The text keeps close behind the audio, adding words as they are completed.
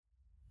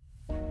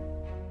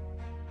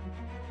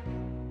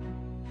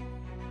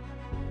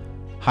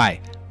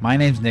Hi, my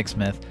name's Nick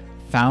Smith,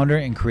 founder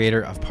and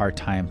creator of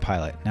Part-Time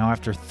Pilot. Now,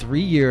 after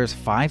 3 years,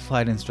 5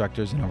 flight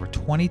instructors, and over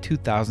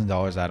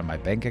 $22,000 out of my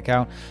bank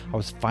account, I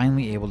was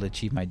finally able to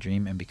achieve my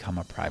dream and become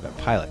a private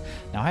pilot.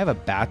 Now, I have a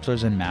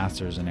bachelor's and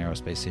master's in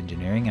aerospace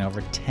engineering and over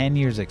 10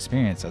 years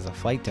experience as a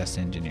flight test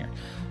engineer.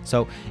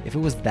 So if it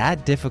was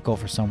that difficult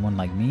for someone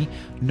like me,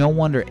 no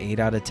wonder 8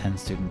 out of 10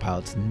 student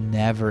pilots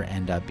never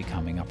end up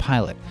becoming a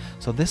pilot.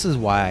 So this is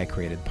why I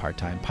created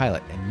Part-Time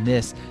Pilot, and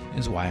this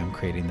is why I'm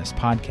creating this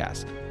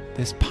podcast.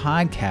 This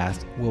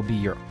podcast will be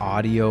your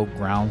audio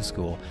ground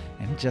school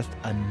and just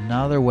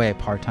another way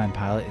Part-Time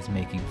Pilot is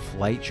making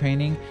flight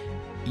training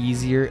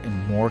easier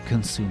and more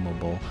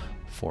consumable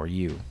for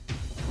you.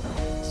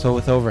 So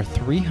with over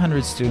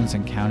 300 students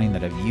and counting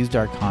that have used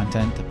our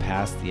content to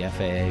pass the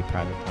FAA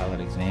private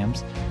pilot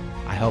exams,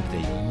 I hope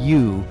that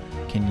you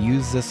can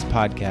use this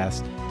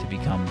podcast to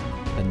become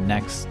the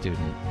next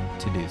student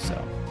to do so.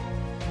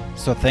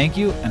 So thank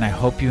you, and I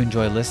hope you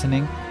enjoy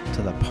listening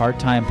to the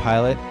Part-Time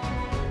Pilot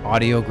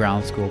Audio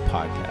Ground School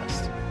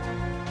podcast.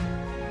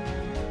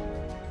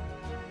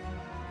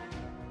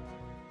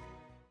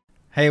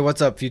 Hey,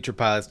 what's up, future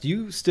pilots? Do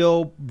you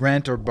still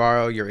rent or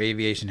borrow your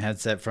aviation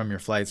headset from your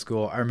flight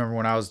school? I remember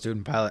when I was a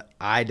student pilot,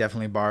 I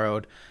definitely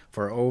borrowed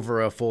for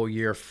over a full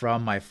year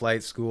from my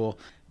flight school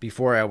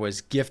before I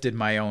was gifted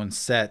my own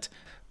set.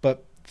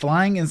 But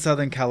flying in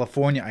Southern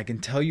California, I can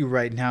tell you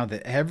right now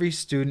that every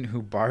student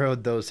who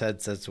borrowed those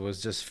headsets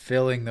was just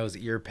filling those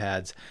ear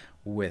pads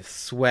with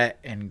sweat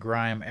and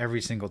grime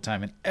every single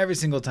time. And every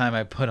single time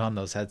I put on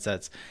those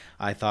headsets,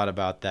 I thought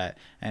about that.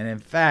 And in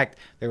fact,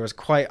 there was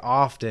quite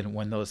often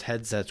when those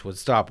headsets would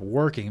stop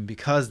working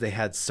because they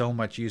had so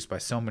much use by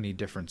so many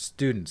different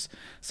students.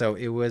 So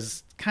it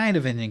was kind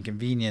of an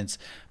inconvenience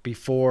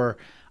before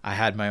I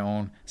had my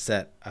own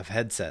set of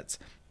headsets.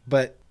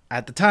 But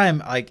at the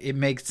time, it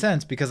makes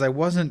sense because I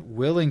wasn't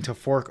willing to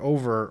fork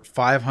over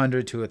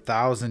 $500 to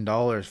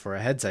 $1,000 for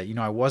a headset.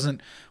 I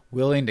wasn't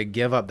willing to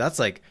give up. That's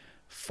like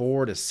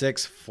 4 to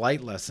 6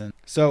 flight lessons.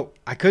 So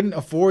I couldn't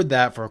afford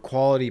that for a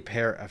quality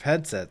pair of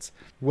headsets.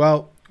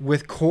 Well,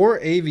 with Core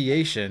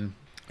Aviation,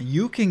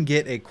 you can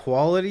get a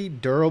quality,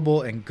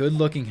 durable, and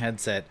good-looking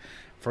headset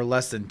for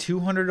less than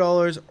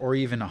 $200 or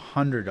even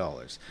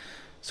 $100.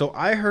 So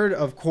I heard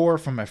of Core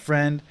from a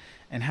friend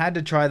and had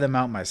to try them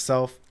out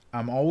myself.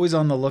 I'm always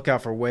on the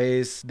lookout for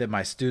ways that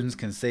my students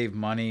can save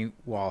money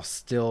while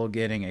still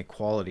getting a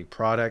quality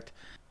product.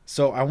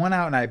 So I went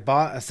out and I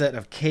bought a set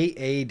of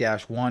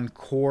KA-1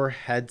 Core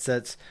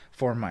headsets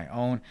for my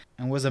own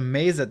and was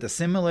amazed at the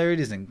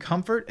similarities in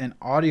comfort and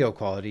audio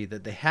quality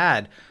that they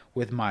had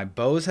with my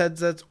Bose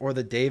headsets or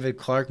the David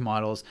Clark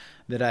models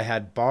that I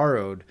had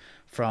borrowed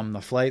from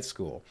the flight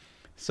school.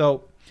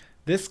 So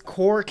this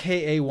Core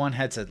KA-1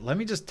 headset, let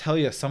me just tell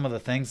you some of the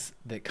things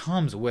that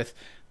comes with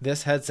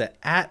this headset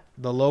at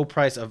the low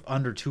price of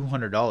under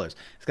 $200.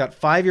 It's got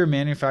 5-year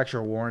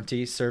manufacturer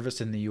warranty,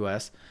 service in the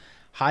US,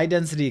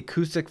 high-density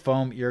acoustic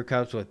foam ear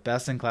cups with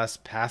best-in-class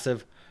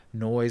passive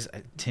noise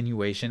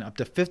attenuation, up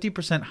to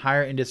 50%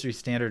 higher industry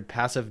standard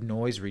passive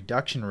noise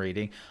reduction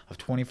rating of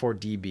 24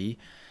 dB,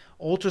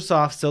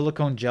 ultra-soft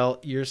silicone gel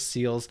ear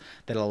seals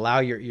that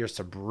allow your ears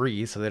to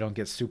breathe so they don't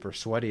get super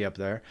sweaty up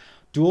there,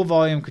 dual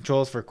volume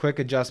controls for quick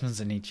adjustments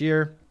in each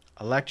ear,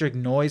 electric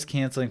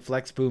noise-canceling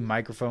flex boom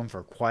microphone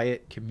for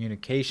quiet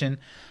communication,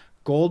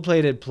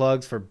 gold-plated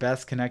plugs for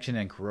best connection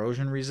and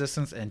corrosion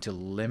resistance and to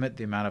limit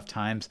the amount of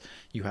times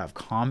you have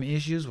comm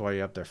issues while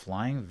you're up there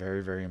flying.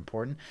 Very, very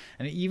important.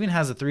 And it even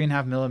has a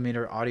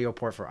 3.5mm audio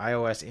port for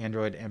iOS,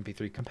 Android,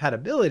 MP3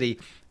 compatibility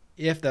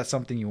if that's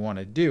something you want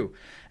to do.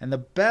 And the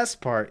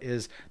best part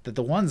is that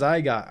the ones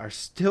I got are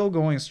still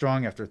going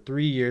strong after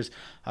 3 years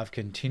of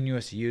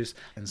continuous use.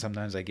 And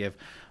sometimes I give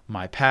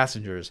my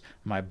passengers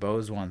my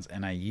Bose ones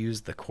and I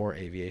use the Core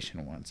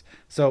Aviation ones.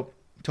 So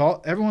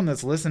to everyone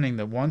that's listening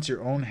that wants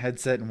your own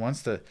headset and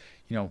wants to,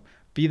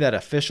 be that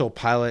official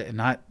pilot and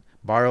not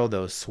borrow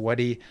those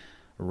sweaty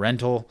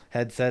rental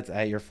headsets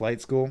at your flight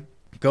school,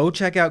 go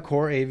check out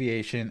Core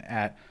Aviation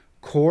at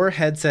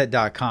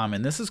coreheadset.com.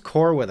 And this is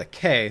Core with a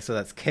K, so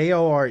that's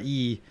KORE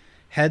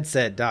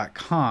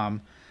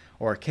headset.com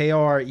or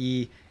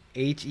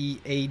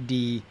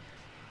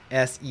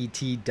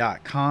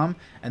KOREHEADSET.com.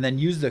 And then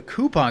use the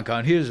coupon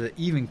code. Here's the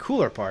even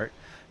cooler part.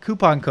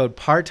 Coupon code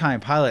Part-Time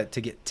Pilot to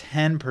get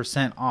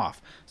 10%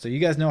 off. So you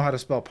guys know how to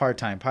spell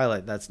Part-Time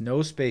Pilot. That's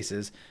no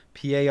spaces,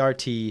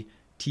 PARTTIME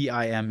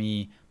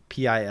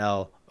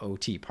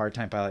PILOT.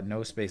 Part-Time Pilot,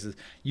 no spaces.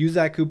 Use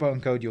that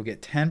coupon code. You'll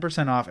get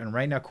 10% off. And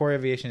right now, Core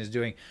Aviation is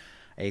doing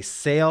a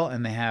sale,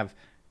 and they have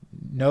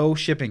no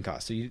shipping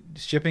costs. So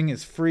shipping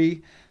is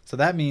free. So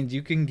that means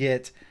you can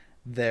get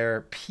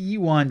their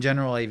P1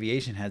 general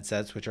aviation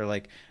headsets, which are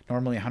like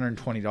normally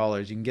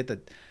 $120. You can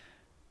get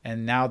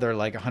and now they're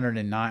like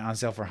 $109 on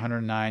sale for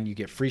 $109. You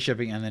get free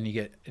shipping, and then you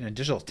get an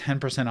additional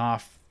 10%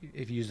 off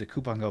if you use the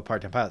coupon code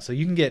Part-Time Pilot. So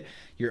you can get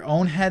your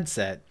own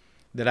headset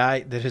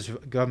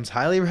that comes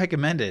highly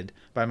recommended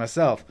by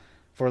myself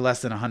for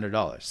less than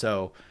 $100.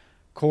 So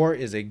Core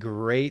is a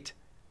great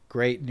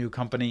new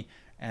company,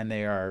 and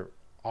they are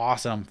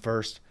awesome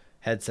first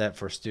headset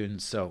for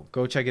students. So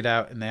go check it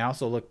out. And they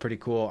also look pretty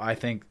cool, I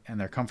think, and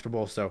they're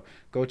comfortable. So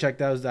go check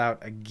those out.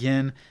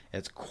 Again,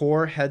 it's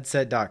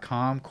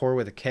coreheadset.com, core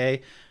with a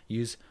K.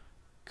 Use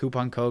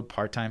coupon code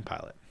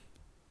PartTimePilot.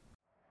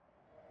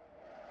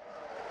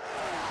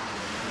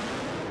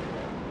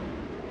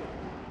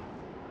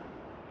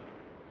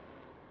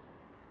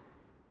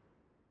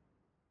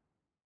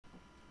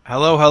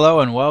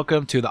 Hello, and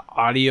welcome to the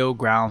Audio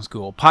Ground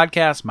School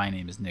podcast. My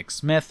name is Nick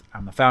Smith.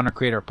 I'm the founder,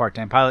 creator of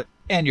Part-Time Pilot,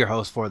 and your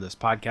host for this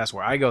podcast,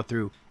 where I go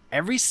through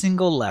every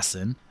single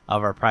lesson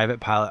of our private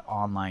pilot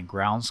online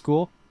ground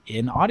school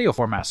in audio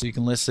format, so you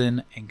can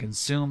listen and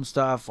consume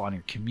stuff on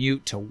your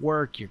commute to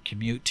work, your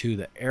commute to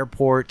the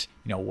airport,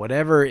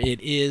 whatever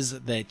it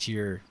is that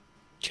you're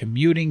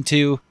commuting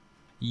to,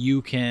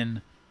 you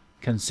can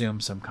consume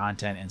some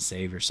content and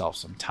save yourself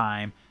some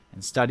time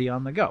and study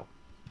on the go.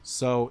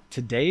 So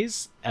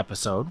today's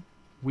episode,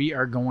 we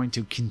are going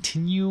to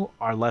continue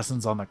our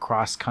lessons on the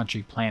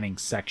cross-country planning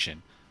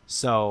section.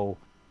 So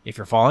if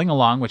you're following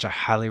along, which I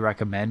highly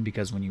recommend,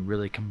 because when you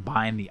really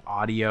combine the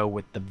audio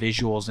with the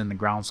visuals in the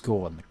ground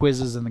school and the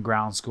quizzes in the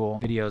ground school,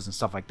 videos and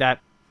stuff like that,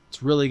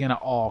 it's really going to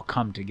all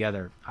come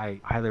together.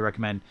 I highly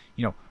recommend,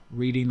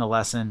 reading the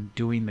lesson,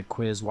 doing the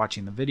quiz,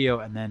 watching the video,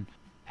 and then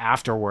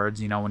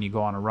afterwards, when you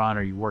go on a run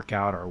or you work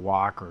out or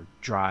walk or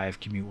drive,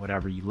 commute,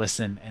 whatever, you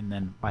listen, and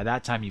then by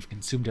that time you've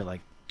consumed it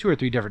like 2 or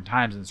 3 different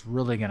times, and it's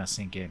really going to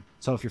sink in.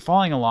 So if you're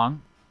following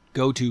along,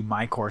 go to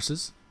my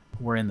courses.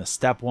 We're in the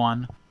Step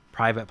 1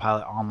 Private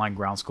Pilot Online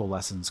Ground School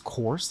Lessons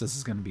course. This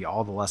is going to be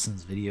all the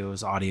lessons,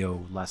 videos,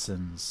 audio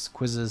lessons,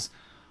 quizzes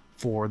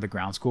for the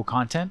ground school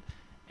content.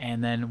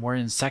 And then we're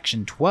in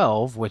section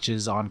 12, which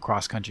is on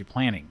cross-country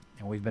planning.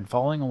 And we've been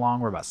following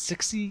along. We're about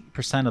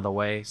 60% of the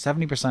way,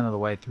 70% of the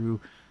way through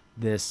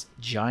this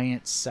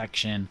giant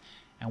section,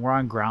 and we're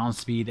on ground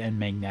speed and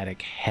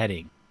magnetic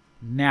heading.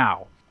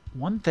 Now,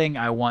 one thing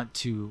I want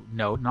to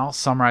note, and I'll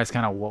summarize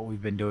kind of what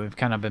we've been doing. We've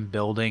kind of been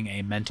building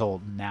a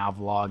mental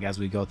nav log as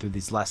we go through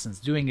these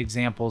lessons, doing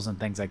examples and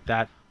things like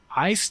that.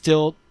 I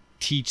still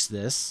teach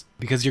this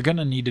because you're going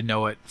to need to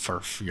know it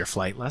for your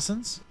flight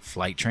lessons,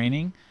 flight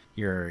training.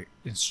 Your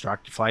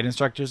flight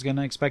instructor is going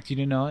to expect you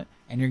to know it,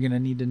 and you're going to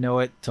need to know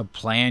it to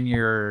plan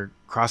your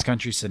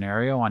cross-country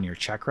scenario on your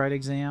check ride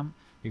exam.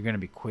 You're going to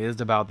be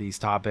quizzed about these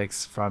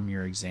topics from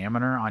your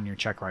examiner on your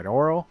check ride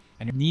oral,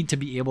 and you need to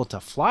be able to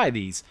fly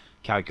these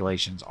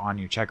calculations on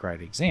your check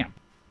ride exam.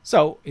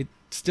 So it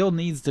still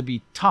needs to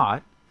be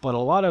taught, but a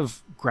lot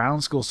of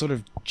ground schools sort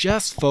of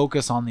just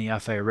focus on the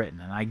FAA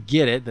written, and I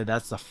get it that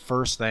that's the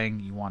first thing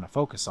you want to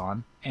focus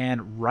on.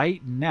 And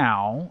right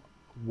now,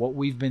 what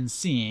we've been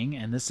seeing,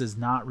 and this is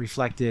not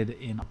reflected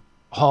in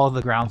all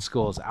the ground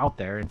schools out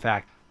there. In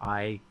fact,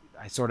 I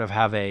sort of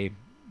have an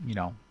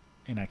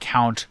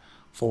account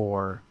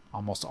for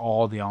almost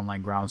all the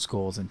online ground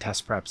schools and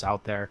test preps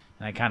out there,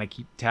 and I kind of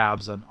keep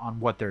tabs on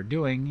what they're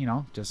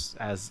doing, just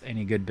as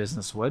any good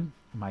business would,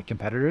 my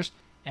competitors.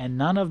 And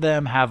none of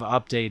them have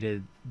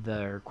updated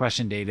their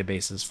question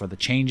databases for the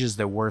changes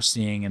that we're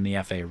seeing in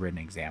the FAA written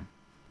exam.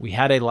 We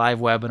had a live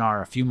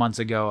webinar a few months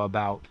ago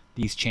about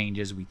these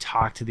changes. We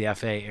talked to the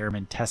FAA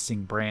Airman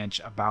Testing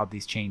Branch about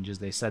these changes.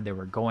 They said they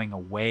were going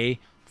away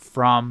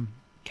from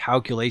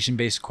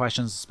calculation-based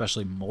questions,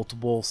 especially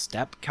multiple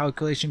step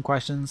calculation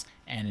questions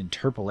and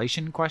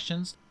interpolation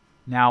questions.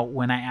 Now,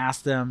 when I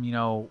asked them,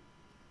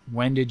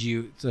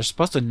 they're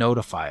supposed to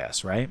notify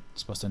us, right?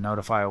 Supposed to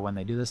notify when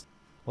they do this.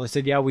 Well, they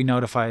said, yeah, we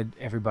notified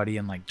everybody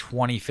in like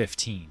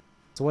 2015.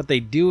 So what they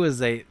do is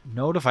they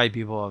notify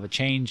people of a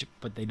change,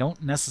 but they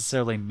don't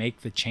necessarily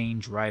make the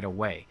change right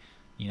away.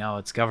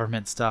 It's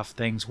government stuff.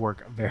 Things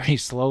work very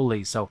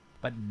slowly.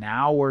 But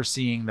now we're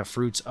seeing the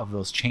fruits of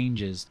those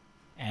changes,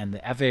 and the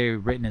FAA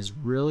written is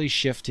really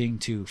shifting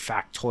to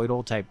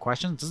factoidal type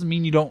questions. It doesn't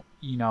mean you don't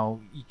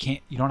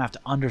have to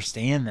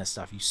understand this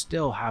stuff. You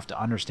still have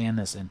to understand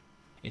this, and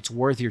it's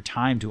worth your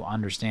time to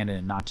understand it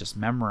and not just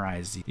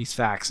memorize these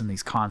facts and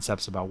these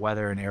concepts about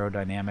weather and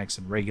aerodynamics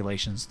and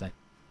regulations. That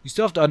you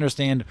still have to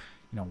understand,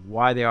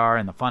 why they are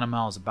and the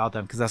fundamentals about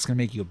them, because that's going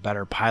to make you a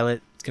better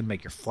pilot. It's going to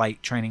make your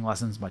flight training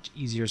lessons much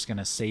easier. It's going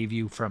to save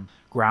you from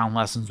ground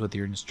lessons with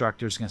your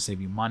instructor. It's going to save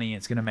you money.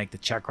 It's going to make the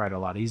check ride a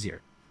lot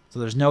easier. So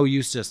there's no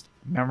use just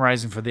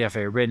memorizing for the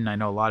FAA written. I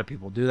know a lot of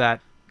people do that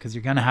because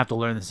you're going to have to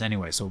learn this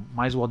anyway. So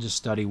might as well just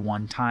study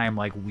one time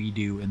like we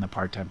do in the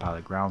Part-Time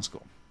Pilot Ground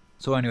School.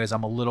 So anyways,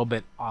 I'm a little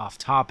bit off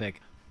topic,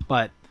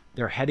 but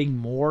they're heading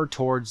more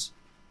towards,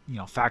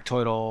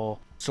 factoidal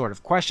sort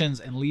of questions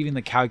and leaving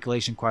the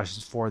calculation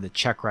questions for the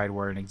check ride,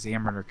 where an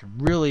examiner can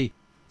really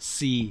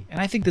see,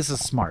 and I think this is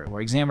smart,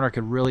 where examiner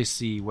could really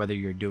see whether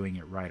you're doing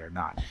it right or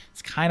not.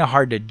 It's kind of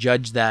hard to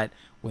judge that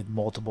with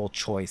multiple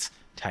choice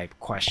type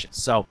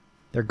questions. So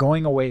they're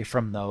going away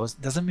from those.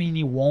 Doesn't mean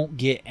you won't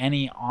get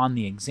any on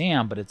the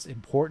exam, but it's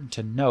important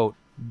to note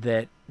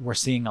that we're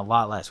seeing a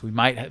lot less. We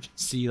might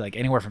see like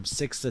anywhere from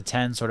 6 to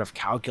 10 sort of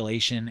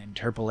calculation,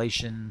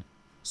 interpolation,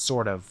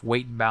 sort of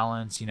weight and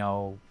balance,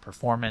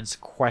 performance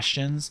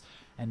questions.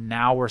 And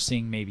now we're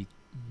seeing maybe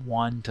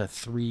 1 to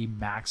 3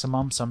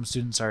 maximum. Some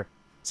students are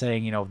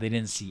saying, they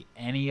didn't see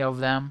any of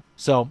them.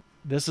 So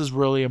this is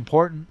really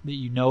important that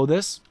you know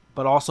this,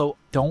 but also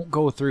don't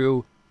go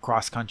through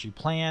cross-country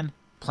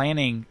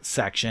planning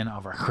section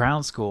of our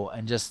ground school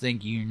and just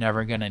think you're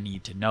never going to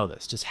need to know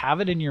this. Just have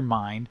it in your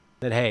mind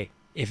that, hey,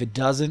 if it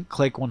doesn't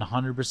click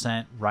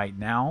 100% right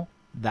now,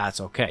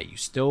 that's okay. You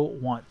still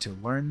want to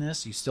learn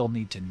this. You still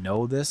need to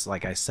know this,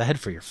 like I said,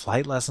 for your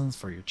flight lessons,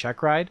 for your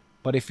check ride.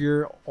 But if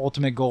your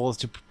ultimate goal is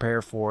to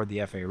prepare for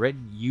the FAA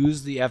written,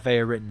 use the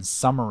FAA written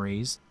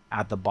summaries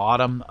at the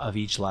bottom of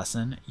each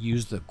lesson.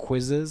 Use the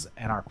quizzes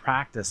and our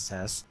practice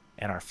tests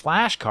and our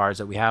flashcards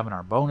that we have in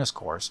our bonus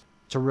course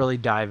to really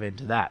dive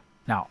into that.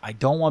 Now, I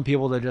don't want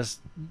people to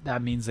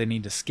that means they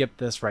need to skip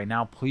this right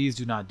now. Please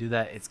do not do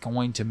that. It's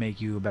going to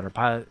make you a better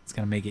pilot. It's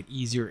going to make it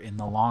easier in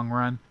the long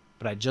run.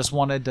 But I just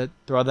wanted to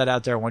throw that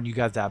out there. I want you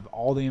guys to have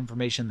all the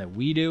information that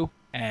we do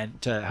and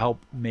to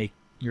help make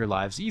your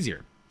lives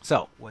easier.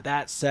 So with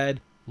that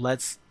said,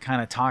 let's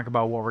kind of talk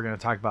about what we're going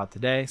to talk about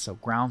today. So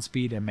ground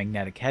speed and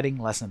magnetic heading,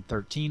 lesson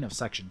 13 of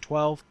section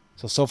 12.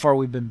 So far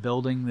we've been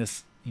building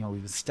this, we've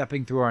been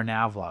stepping through our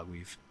nav log.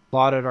 We've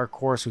plotted our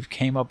course. We've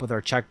came up with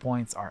our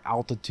checkpoints, our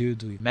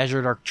altitudes. We've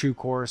measured our true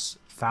course,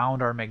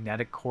 found our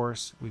magnetic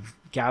course. We've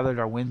gathered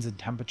our winds and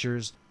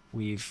temperatures.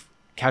 We've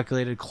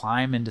calculated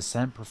climb and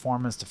descent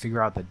performance to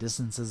figure out the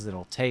distances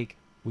it'll take.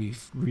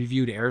 We've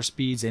reviewed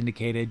airspeeds,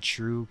 indicated,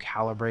 true,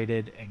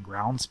 calibrated, and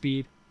ground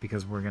speed,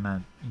 because we're going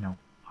to,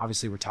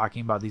 obviously we're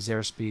talking about these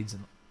airspeeds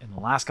in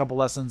the last couple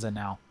lessons and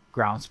now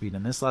ground speed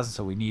in this lesson.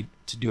 So we need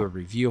to do a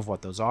review of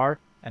what those are.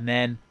 And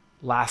then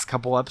last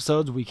couple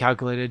episodes, we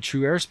calculated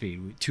true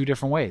airspeed two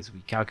different ways.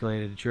 We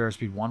calculated true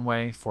airspeed one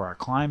way for our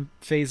climb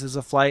phases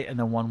of flight and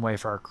then one way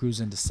for our cruise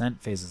and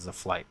descent phases of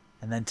flight.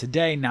 And then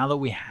today, now that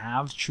we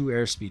have true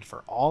airspeed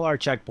for all our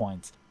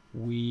checkpoints,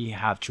 we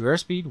have true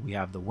airspeed, we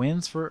have the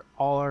winds for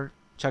all our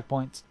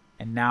checkpoints,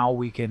 and now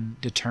we can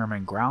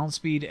determine ground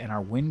speed and our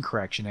wind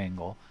correction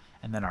angle.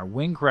 And then our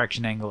wind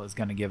correction angle is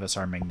going to give us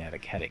our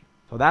magnetic heading.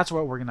 So that's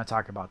what we're going to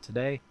talk about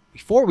today.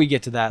 Before we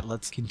get to that,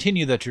 let's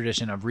continue the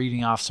tradition of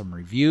reading off some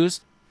reviews.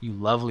 You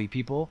lovely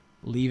people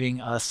leaving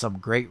us some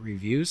great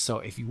reviews. So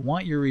if you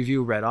want your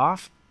review read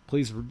off,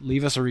 please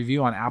leave us a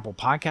review on Apple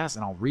Podcasts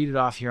and I'll read it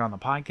off here on the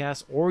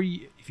podcast. Or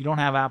if you don't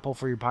have Apple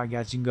for your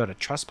podcast, you can go to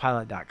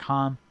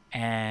trustpilot.com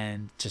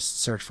and just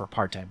search for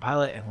Part-Time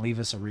Pilot and leave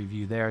us a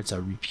review there. It's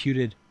a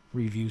reputed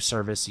review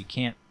service. You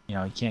can't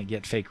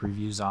get fake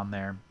reviews on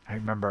there. I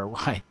remember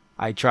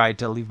I tried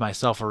to leave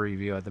myself a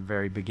review at the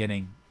very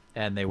beginning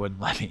and they wouldn't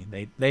let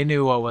me. They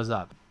knew what was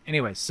up.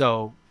 Anyway,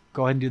 so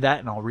go ahead and do that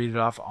and I'll read it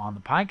off on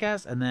the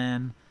podcast. And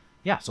then,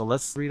 so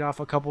let's read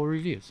off a couple of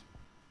reviews.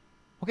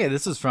 Okay,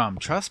 this is from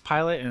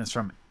Trustpilot and it's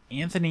from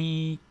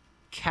Anthony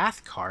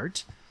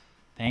Cathcart.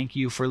 Thank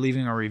you for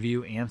leaving a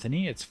review,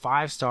 Anthony. It's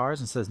 5 stars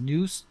and says,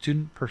 new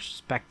student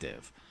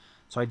perspective.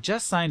 So I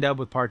just signed up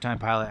with Part-Time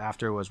Pilot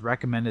after it was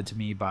recommended to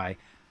me by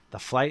the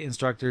flight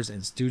instructors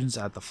and students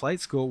at the flight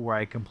school where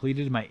I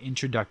completed my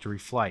introductory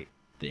flight.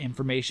 The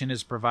information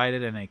is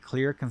provided in a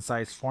clear,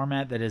 concise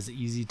format that is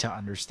easy to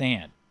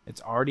understand.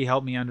 It's already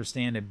helped me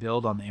understand and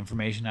build on the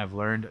information I've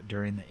learned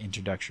during the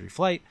introductory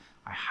flight.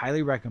 I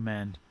highly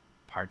recommend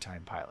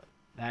Part-Time Pilot.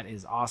 That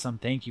is awesome.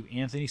 Thank you,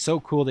 Anthony. So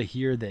cool to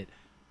hear that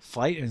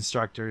flight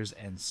instructors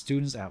and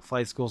students at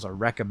flight schools are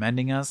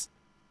recommending us.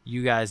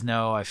 You guys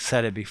know I've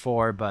said it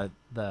before, but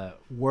the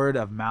word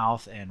of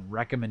mouth and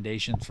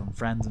recommendations from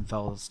friends and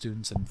fellow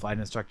students and flight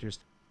instructors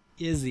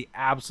is the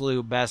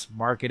absolute best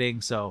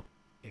marketing. So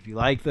if you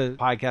like the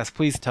podcast,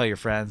 please tell your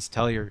friends,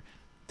 tell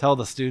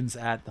the students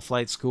at the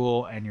flight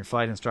school and your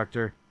flight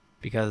instructor,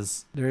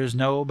 because there's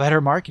no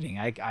better marketing.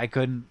 I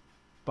couldn't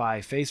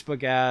buy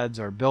Facebook ads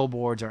or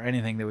billboards or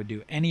anything that would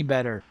do any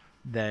better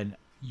than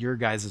your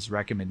guys'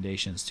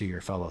 recommendations to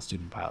your fellow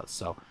student pilots.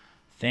 So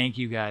thank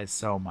you guys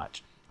so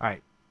much. All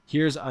right.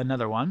 Here's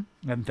another one,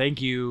 and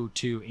thank you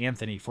to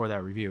Anthony for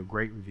that review.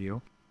 Great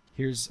review.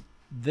 Here's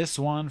this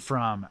one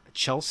from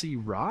Chelsea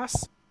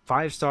Ross.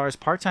 5 stars.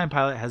 Part-Time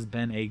Pilot has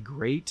been a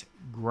great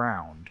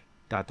ground...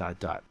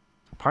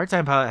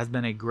 Part-Time Pilot has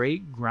been a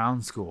great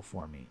ground school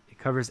for me. It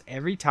covers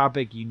every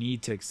topic you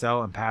need to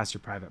excel and pass your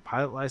private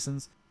pilot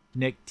license.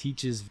 Nick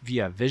teaches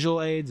via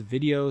visual aids,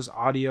 videos,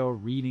 audio,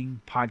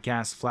 reading,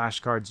 podcasts,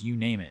 flashcards, you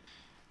name it.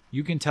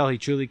 You can tell he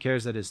truly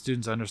cares that his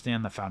students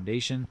understand the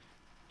foundation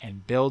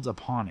and builds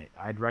upon it.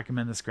 I'd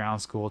recommend this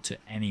ground school to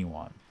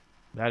anyone.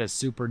 That is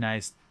super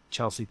nice,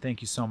 Chelsea. Thank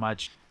you so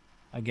much.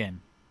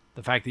 Again,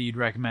 the fact that you'd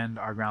recommend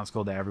our ground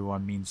school to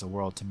everyone means the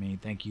world to me.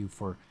 Thank you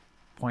for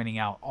pointing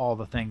out all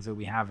the things that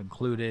we have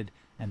included,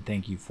 and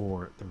thank you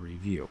for the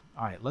review.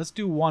 All right, let's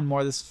do one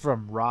more. This is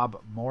from Rob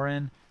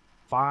Morin.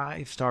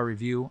 5-star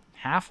review.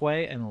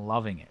 Halfway and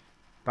loving it.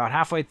 About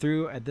halfway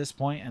through at this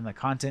point, and the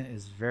content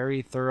is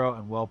very thorough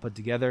and well put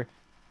together.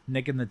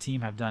 Nick and the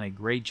team have done a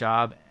great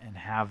job and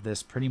have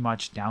this pretty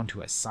much down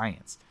to a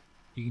science.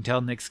 You can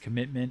tell Nick's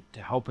commitment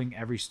to helping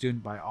every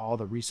student by all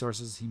the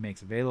resources he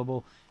makes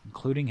available,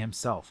 including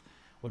himself.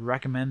 Would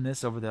recommend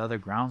this over the other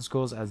ground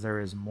schools as there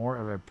is more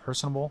of a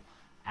personable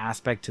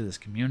aspect to this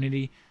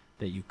community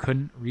that you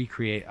couldn't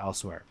recreate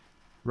elsewhere.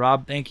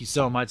 Rob, thank you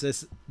so much.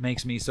 This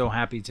makes me so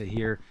happy to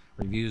hear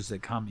reviews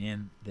that come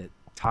in that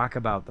talk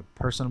about the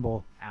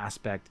personable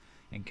aspect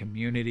and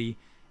community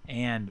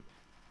and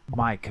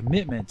my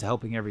commitment to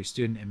helping every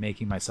student and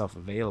making myself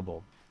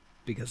available,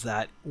 because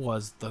that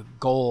was the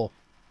goal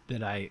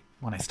that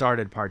when I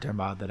started Part-Time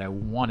Pilot, that I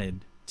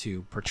wanted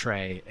to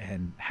portray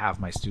and have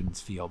my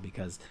students feel,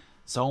 because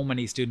so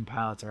many student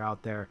pilots are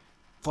out there.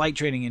 Flight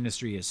training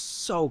industry is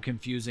so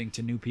confusing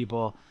to new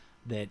people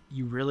that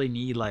you really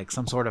need like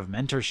some sort of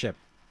mentorship.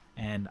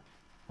 And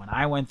when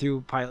I went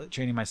through pilot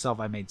training myself,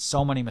 I made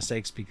so many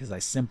mistakes because I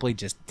simply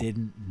just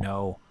didn't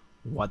know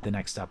what the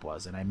next step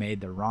was. And I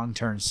made the wrong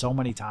turn so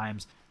many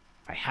times.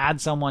 If I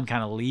had someone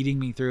kind of leading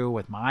me through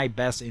with my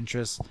best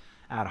interests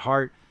at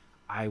heart,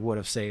 I would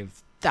have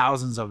saved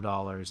thousands of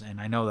dollars. And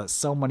I know that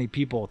so many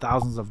people,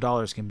 thousands of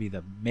dollars can be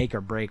the make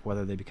or break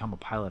whether they become a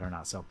pilot or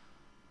not. So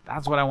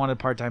that's what I wanted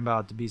Part-Time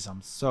Pilot to be. So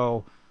I'm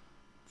so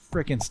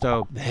freaking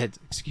stoked that,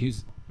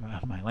 excuse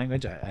my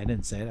language, I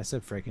didn't say it, I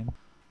said freaking.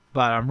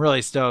 But I'm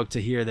really stoked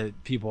to hear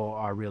that people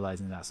are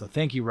realizing that. So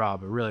thank you,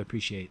 Rob. I really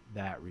appreciate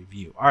that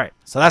review. All right,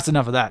 so that's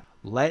enough of that.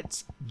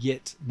 Let's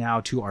get now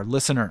to our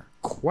listener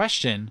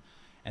question.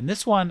 And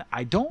this one,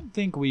 I don't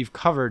think we've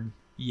covered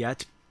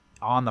yet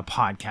on the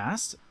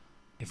podcast.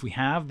 If we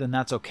have, then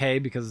that's okay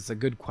because it's a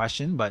good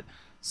question. But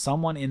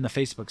someone in the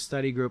Facebook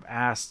study group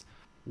asked,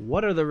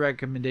 what are the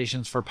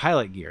recommendations for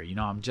pilot gear? You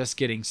know, I'm just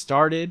getting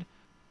started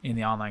in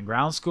the online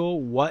ground school.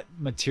 What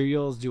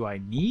materials do I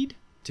need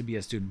to be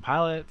a student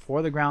pilot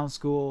for the ground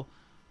school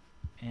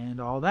and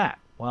all that?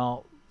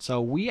 Well,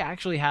 so we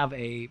actually have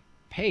a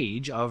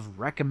page of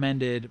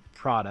recommended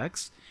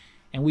products,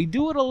 and we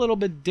do it a little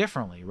bit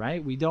differently,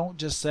 right? We don't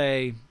just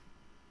say,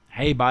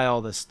 hey, buy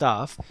all this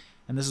stuff.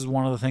 And this is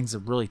one of the things that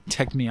really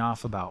ticked me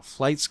off about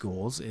flight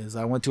schools is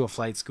I went to a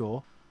flight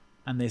school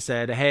and they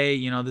said, hey,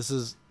 you know, this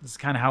is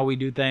kind of how we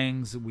do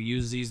things. We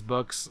use these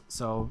books.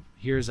 So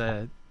here's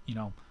a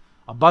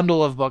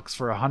bundle of books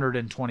for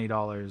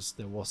 $120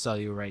 that we'll sell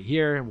you right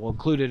here. We'll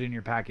include it in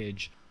your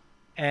package.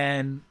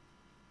 And,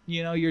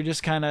 you know, you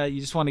just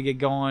want to get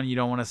going. You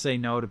don't want to say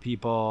no to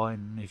people.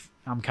 And if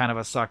I'm kind of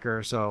a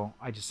sucker, so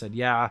I just said,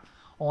 yeah,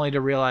 only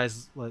to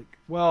realize like,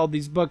 well,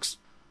 these books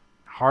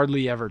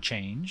hardly ever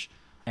change.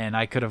 And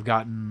I could have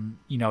gotten,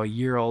 you know, a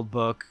year-old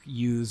book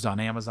used on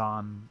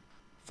Amazon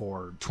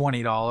for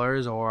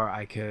 $20, or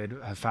I could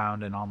have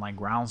found an online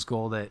ground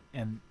school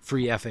and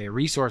free FAA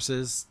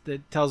resources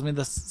that tells me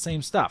the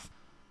same stuff.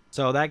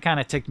 So that kind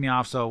of ticked me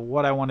off. So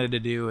what I wanted to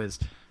do is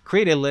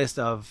create a list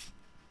of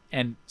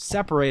and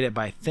separate it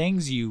by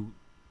things you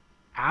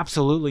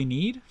absolutely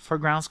need for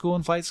ground school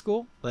and flight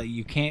school that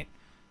you can't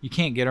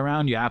get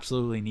around. You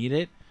absolutely need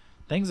it.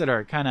 Things that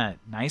are kind of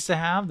nice to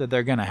have, that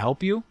they're going to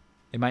help you.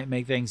 They might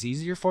make things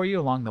easier for you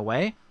along the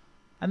way.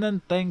 And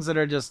then things that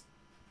are just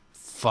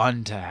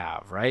fun to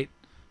have, right?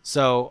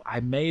 So I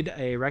made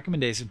a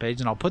recommendation page,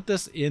 and I'll put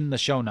this in the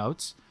show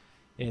notes.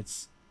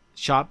 It's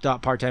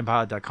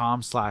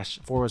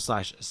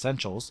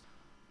shop.parttimepilot.com//essentials.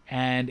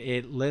 And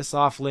it lists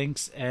off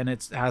links, and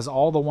it has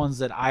all the ones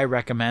that I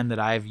recommend that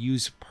I've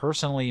used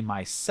personally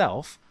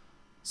myself.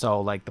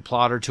 So like the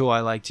plotter tool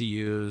I like to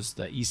use,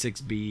 the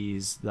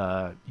E6Bs,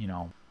 the,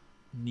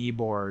 knee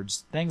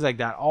boards, things like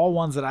that. All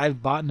ones that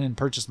I've bought and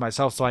purchased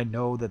myself, so I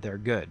know that they're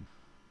good.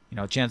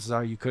 Chances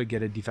are you could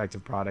get a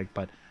defective product,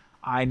 but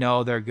I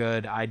know they're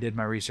good. I did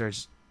my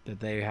research that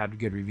they had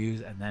good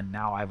reviews, and then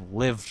now I've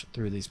lived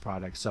through these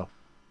products. So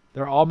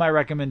they're all my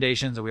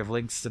recommendations, and we have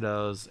links to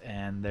those,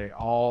 and they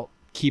all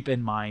keep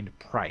in mind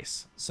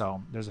price.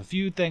 So there's a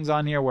few things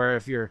on here where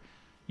if you're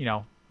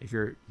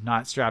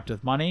not strapped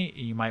with money,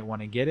 you might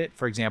want to get it.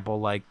 For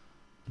example, like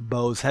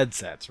Bose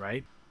headsets,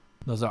 right?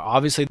 Those are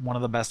obviously one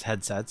of the best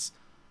headsets.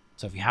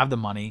 So if you have the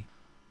money,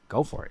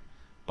 go for it.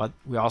 But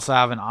we also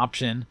have an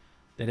option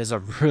that is a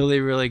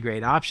really, really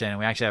great option. And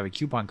we actually have a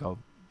coupon code.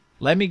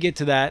 Let me get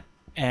to that,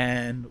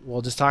 and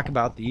we'll just talk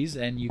about these.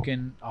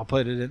 And I'll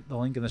put it in the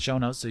link in the show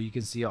notes so you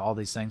can see all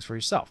these things for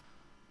yourself.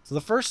 So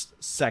the first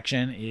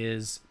section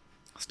is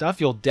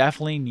stuff you'll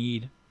definitely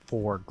need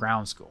for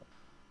ground school.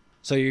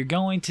 So you're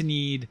going to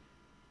need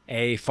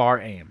a FAR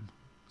aim.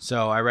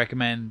 So I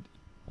recommend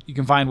you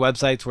can find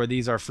websites where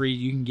these are free.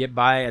 You can get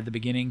by at the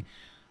beginning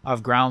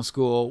of ground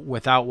school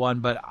without one,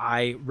 but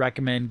I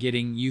recommend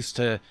getting used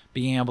to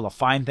being able to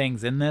find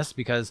things in this,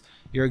 because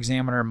your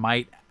examiner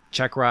might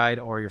check ride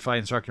or your flight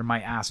instructor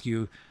might ask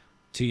you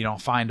to,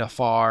 find a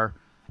FAR,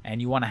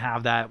 and you want to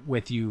have that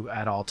with you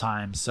at all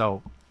times.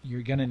 So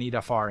you're going to need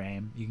a FAR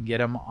aim. You can get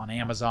them on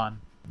Amazon,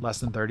 less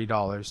than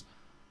 $30.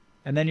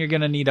 And then you're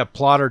going to need a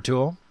plotter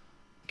tool.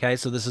 Okay,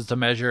 so this is to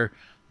measure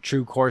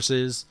true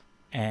courses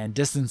and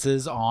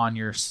distances on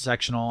your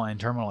sectional and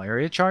terminal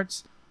area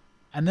charts.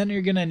 And then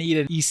you're going to need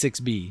an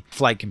E6B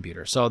flight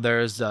computer. So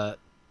there's the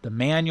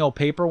manual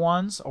paper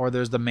ones, or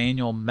there's the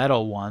manual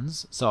metal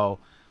ones. So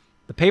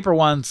the paper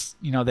ones,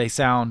 they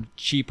sound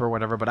cheap or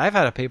whatever, but I've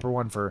had a paper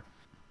one for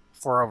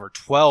over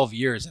 12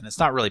 years, and it's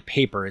not really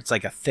paper. It's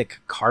like a thick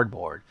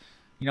cardboard,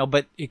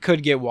 but it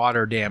could get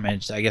water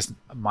damaged. I guess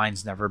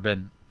mine's never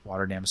been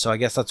water damage. So I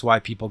guess that's why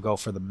people go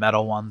for the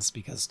metal ones,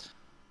 because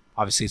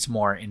obviously it's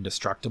more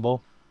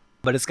indestructible.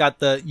 But it's got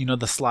the,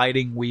 the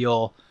sliding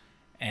wheel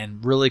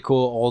and really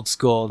cool old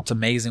school. It's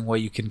amazing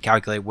what you can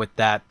calculate with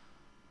that.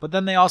 But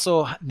then they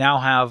also now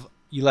have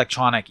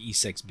electronic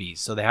E6Bs.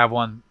 So they have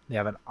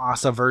an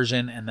ASA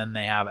version, and then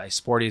they have a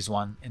Sporties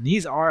one. And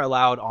these are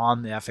allowed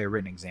on the FA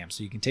written exam.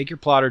 So you can take your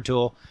plotter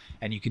tool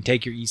and you can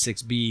take your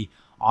E6B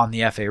on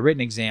the FA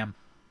written exam.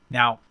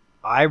 Now,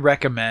 I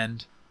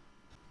recommend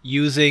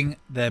using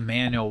the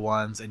manual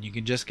ones, and you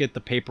can just get the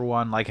paper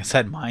one. Like I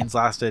said, mine's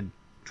lasted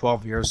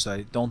 12 years, so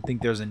I don't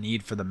think there's a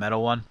need for the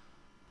metal one.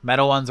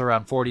 Metal ones are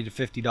around $40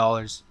 to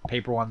 $50.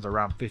 Paper ones are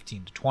around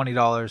 $15 to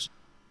 $20.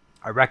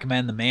 I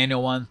recommend the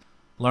manual one.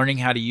 Learning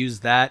how to use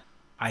that,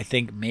 I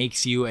think,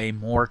 makes you a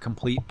more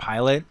complete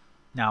pilot.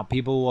 Now,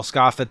 people will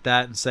scoff at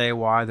that and say,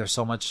 why there's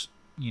so much,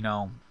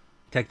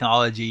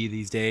 technology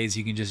these days.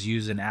 You can just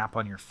use an app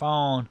on your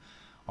phone,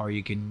 or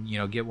you can,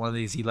 get one of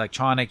these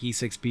electronic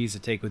E6Bs to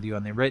take with you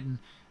on the written.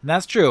 And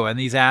that's true. And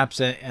these apps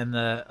and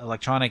the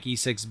electronic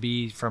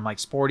E6B from like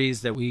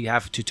Sporties that we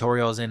have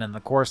tutorials in the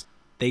course,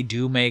 they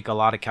do make a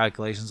lot of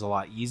calculations a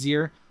lot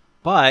easier.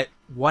 But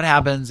what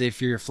happens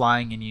if you're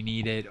flying and you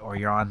need it, or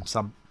you're on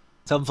some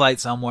flight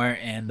somewhere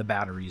and the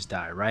batteries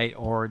die, right?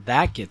 Or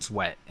that gets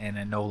wet and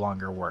it no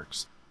longer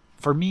works.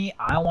 For me,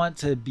 I want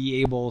to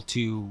be able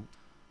to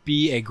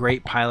be a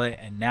great pilot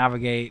and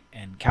navigate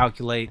and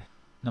calculate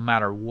no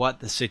matter what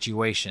the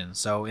situation.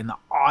 So in the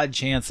odd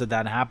chance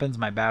that happens,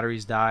 my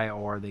batteries die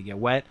or they get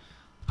wet,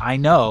 I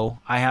know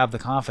I have the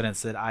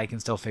confidence that I can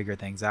still figure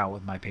things out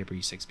with my paper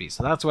E6B.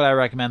 So that's what I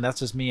recommend. That's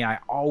just me. I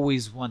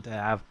always want to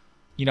have,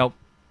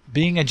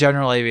 being a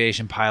general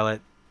aviation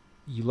pilot,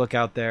 you look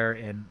out there,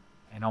 and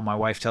I know my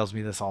wife tells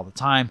me this all the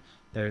time,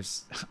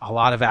 there's a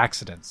lot of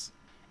accidents.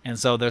 And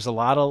so there's a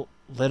lot of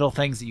little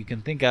things that you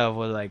can think of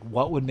with like,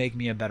 what would make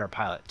me a better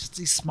pilot? Just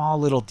these small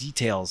little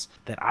details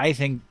that I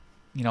think,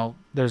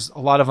 there's a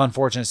lot of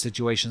unfortunate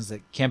situations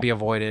that can't be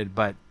avoided,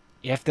 but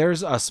if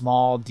there's a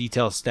small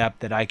detailed step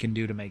that I can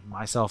do to make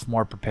myself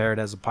more prepared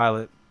as a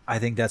pilot, I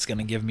think that's going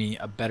to give me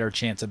a better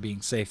chance of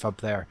being safe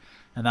up there.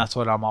 And that's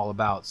what I'm all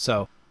about.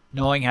 So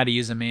knowing how to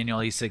use a manual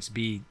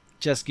E6B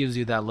just gives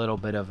you that little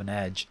bit of an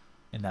edge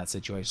in that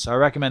situation. So I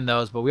recommend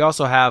those, but we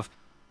also have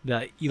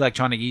the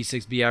electronic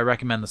E6B. I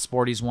recommend the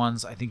Sporties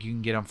ones. I think you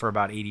can get them for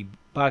about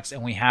 $80,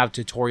 and we have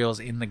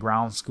tutorials in the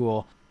ground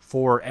school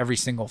for every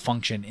single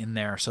function in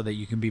there so that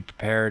you can be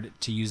prepared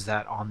to use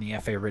that on the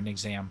FA written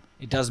exam.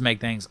 It does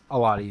make things a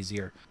lot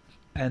easier.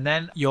 And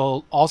then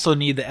you'll also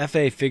need the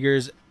FA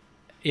figures,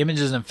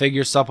 images and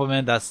figures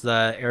supplement. That's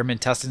the airman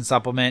testing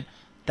supplement.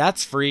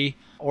 That's free,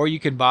 or you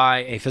can buy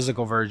a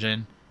physical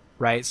version,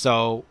 right?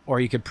 So, or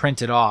you could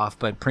print it off,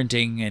 but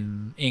printing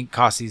and ink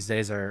costs these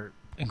days are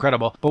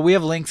incredible. But we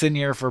have links in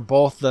here for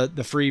both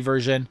the free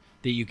version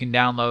that you can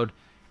download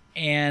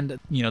and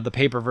the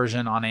paper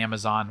version on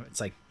Amazon. It's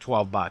like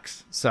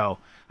 $12. So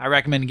I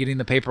recommend getting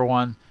the paper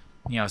one.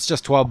 It's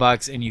just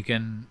 $12, and you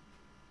can,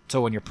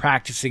 so when you're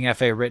practicing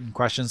FA written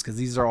questions, because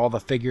these are all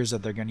the figures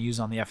that they're going to use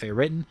on the FA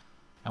written,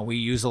 and we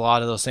use a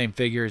lot of those same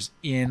figures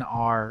in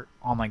our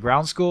online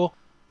ground school.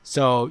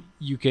 So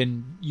you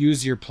can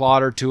use your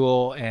plotter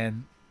tool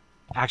and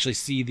actually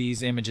see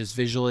these images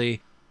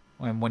visually.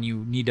 And when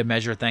you need to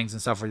measure things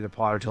and stuff with your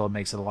plotter tool, it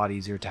makes it a lot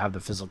easier to have the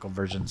physical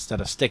version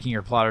instead of sticking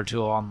your plotter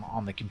tool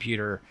on the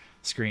computer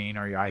screen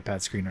or your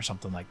iPad screen or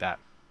something like that.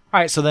 All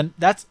right, so then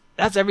that's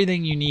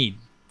everything you need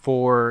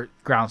for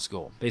ground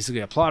school.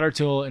 Basically a plotter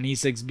tool, an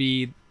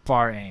E6B,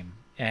 FAR aim,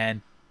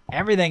 and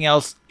everything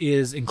else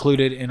is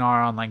included in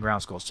our online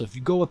ground school. So if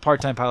you go with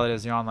Part-Time Pilot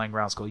as your online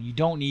ground school, you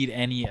don't need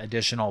any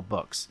additional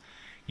books.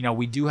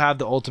 We do have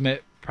the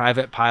Ultimate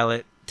Private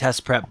Pilot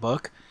Test Prep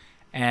book,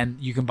 and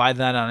you can buy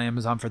that on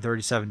Amazon for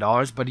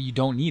 $37, but you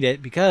don't need it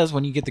because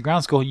when you get the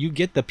ground school, you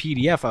get the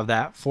PDF of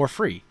that for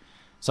free.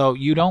 So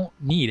you don't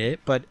need it,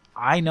 but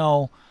I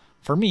know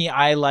for me,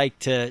 I like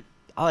to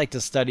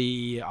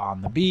study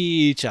on the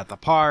beach, at the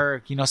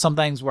park, some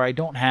things where I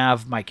don't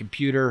have my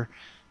computer,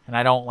 and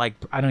I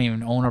don't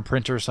even own a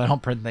printer, so I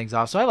don't print things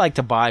off. So I like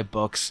to buy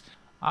books.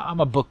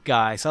 I'm a book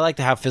guy, so I like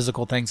to have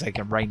physical things I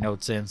can write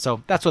notes in.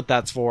 So that's what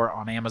that's for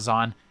on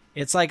Amazon.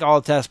 It's like all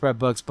test prep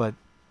books, but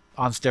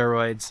on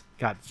steroids,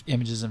 got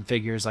images and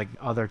figures like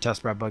other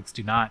test prep books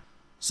do not.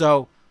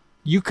 So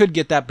you could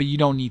get that, but you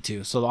don't need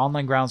to. So the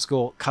online ground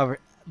school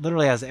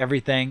literally has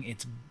everything.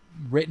 It's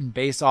written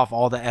based off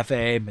all the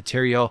FAA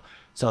material.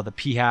 So the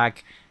PHAC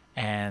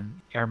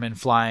and Airman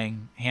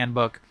Flying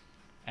Handbook.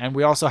 And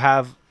we also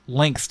have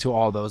links to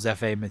all those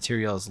FAA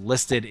materials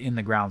listed in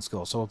the ground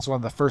school. So it's one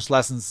of the first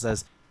lessons that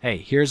says, hey,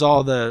 here's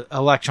all the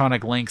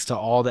electronic links to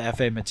all the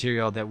FAA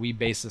material that we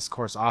base this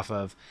course off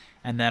of.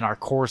 And then our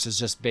course is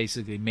just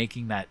basically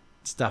making that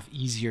stuff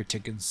easier to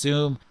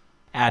consume,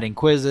 adding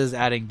quizzes,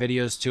 adding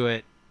videos to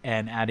it,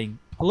 and adding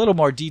a little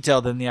more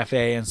detail than the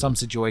FAA in some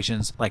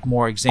situations, like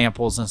more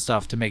examples and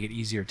stuff to make it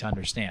easier to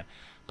understand.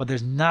 But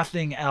there's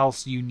nothing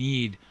else you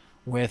need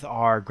with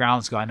our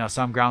ground school. I know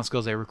some ground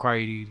schools, they require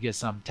you to get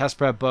some test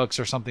prep books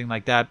or something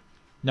like that.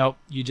 Nope,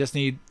 you just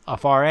need a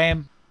FAR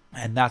aim,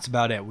 And that's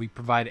about it. We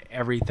provide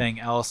everything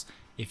else.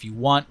 If you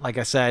want, like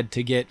I said,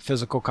 to get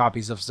physical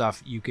copies of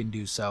stuff, you can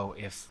do so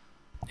if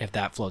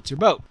that floats your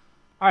boat.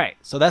 All right,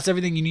 so that's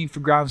everything you need for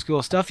ground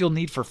school. Stuff you'll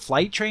need for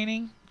flight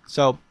training.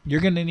 So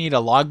you're going to need a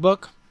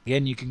logbook.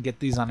 Again, you can get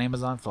these on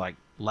Amazon for like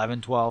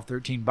 11, 12,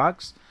 13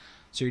 bucks.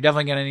 So you're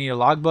definitely going to need a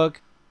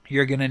logbook.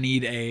 You're going to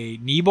need a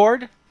knee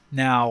board.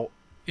 Now,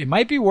 it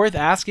might be worth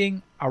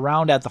asking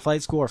around at the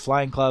flight school or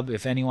flying club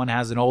if anyone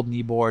has an old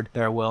knee board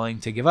they're willing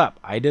to give up.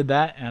 I did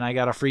that and I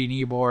got a free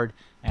knee board,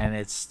 and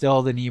it's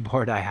still the knee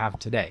board I have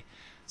today.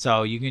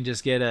 So you can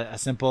just get a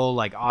simple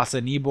like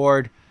ASA knee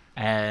board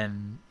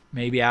and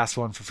maybe ask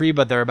one for free,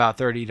 but they're about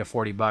 30 to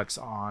 40 bucks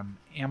on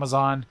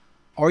Amazon.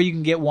 Or you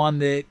can get one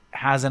that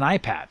has an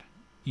iPad.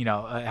 It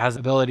has the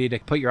ability to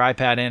put your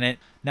iPad in it.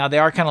 Now, they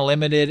are kind of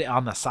limited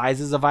on the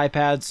sizes of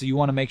iPads, so you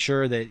want to make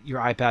sure that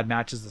your iPad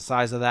matches the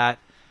size of that.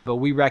 But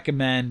we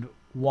recommend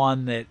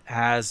one that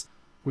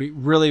we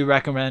really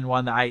recommend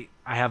one that I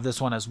have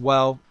this one as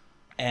well.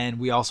 And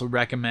we also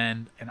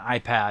recommend an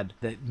iPad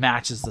that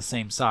matches the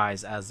same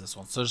size as this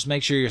one. So just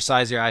make sure your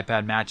size of your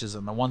iPad matches,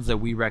 and the ones that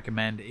we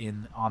recommend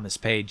on this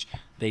page,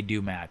 they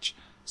do match.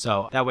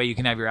 So that way you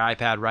can have your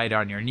iPad right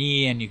on your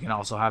knee, and you can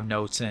also have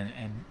notes and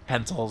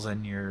pencils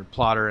and your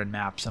plotter and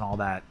maps and all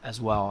that,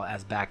 as well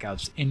as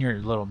backups in your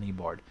little knee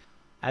board.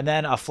 And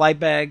then a flight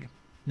bag.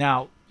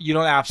 Now, you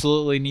don't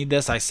absolutely need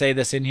this. I say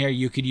this in here.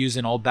 You could use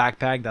an old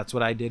backpack. That's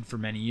what I did for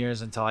many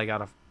years until I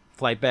got a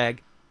flight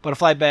bag. But a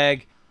flight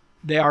bag,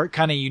 they are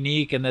kind of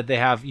unique in that they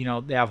have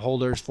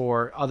holders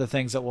for other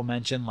things that we'll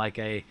mention, like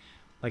a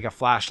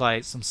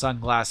flashlight, some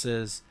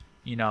sunglasses,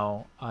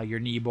 your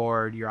knee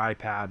board, your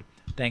iPad,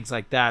 things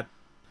like that.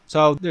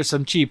 So there's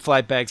some cheap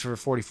flight bags for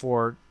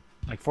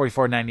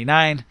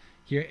 $44.99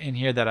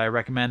 here that I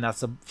recommend.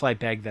 That's the flight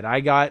bag that I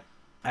got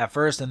at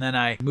first, and then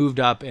I moved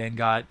up and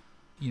got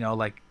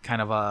like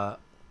kind of a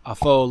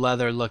faux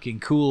leather looking,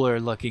 cooler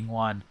looking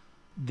one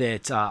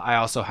that I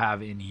also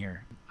have in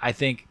here. I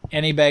think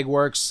any bag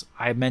works.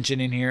 I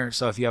mentioned in here,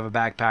 so if you have a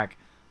backpack,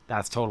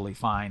 that's totally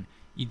fine.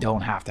 You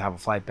don't have to have a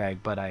flight bag,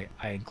 but I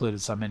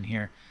included some in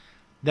here.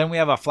 Then we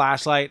have a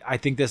flashlight. I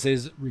think this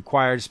is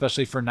required,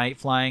 especially for night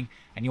flying,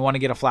 and you want to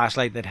get a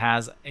flashlight that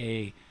has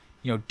a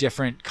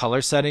different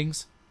color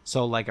settings.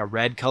 So like a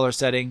red color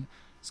setting,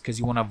 because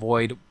you want to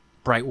avoid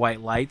bright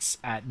white lights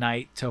at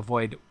night to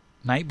avoid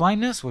night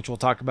blindness, which we'll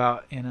talk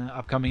about in an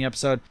upcoming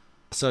episode.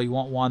 So you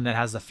want one that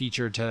has the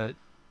feature to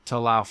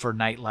allow for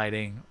night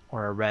lighting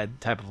or a red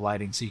type of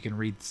lighting, so you can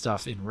read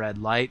stuff in red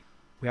light.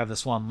 We have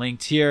this one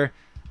linked here.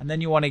 And then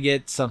you want to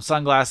get some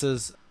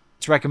sunglasses.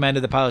 It's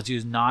recommended the pilots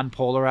use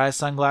non-polarized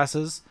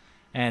sunglasses,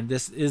 and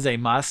this is a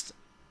must,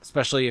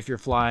 especially if you're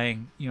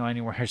flying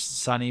anywhere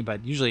sunny,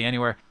 but usually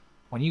anywhere.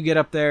 When you get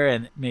up there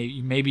and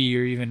maybe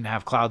you even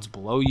have clouds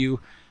below you,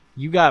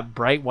 you got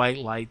bright white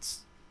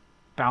lights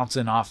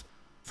bouncing off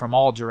from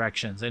all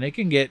directions, and it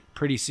can get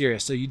pretty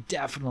serious. So you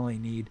definitely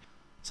need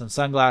some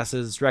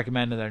sunglasses. It's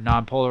recommended they're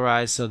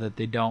non-polarized so that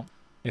they don't,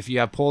 if you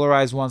have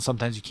polarized ones,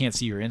 sometimes you can't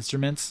see your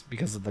instruments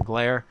because of the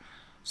glare.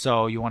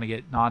 So you want to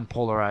get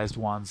non-polarized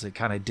ones that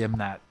kind of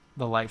dim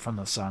the light from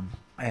the sun.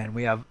 And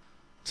we have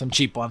some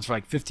cheap ones for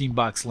like 15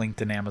 bucks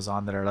linked in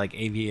Amazon that are like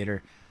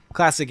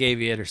classic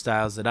aviator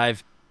styles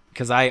that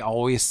because I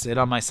always sit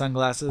on my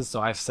sunglasses, so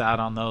I've sat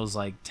on those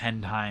like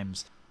 10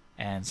 times.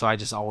 And so I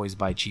just always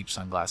buy cheap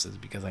sunglasses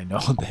because I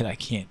know that I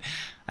can't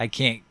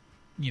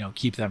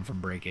keep them from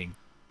breaking.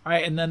 All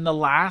right, and then the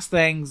last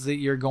things that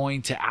you're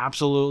going to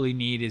absolutely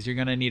need is you're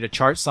going to need a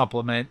chart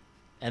supplement,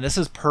 and this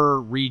is per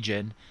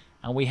region.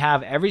 And we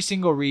have every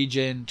single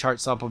region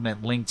chart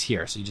supplement linked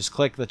here. So you just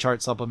click the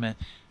chart supplement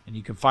and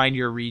you can find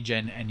your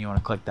region and you want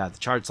to click that. The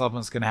chart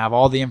supplement is going to have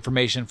all the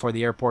information for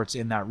the airports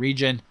in that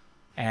region,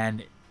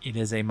 and it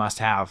is a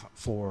must-have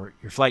for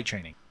your flight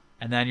training.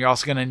 And then you're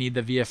also going to need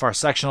the VFR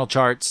sectional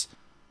charts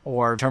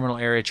or terminal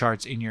area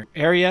charts in your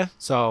area.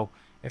 So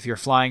if you're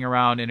flying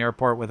around an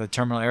airport with a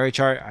terminal area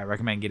chart, I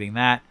recommend getting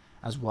that,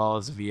 as well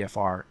as a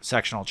VFR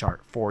sectional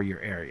chart for your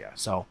area.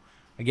 So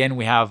again,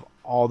 we have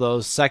all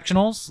those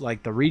sectionals,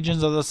 like the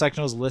regions of those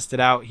sectionals, listed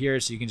out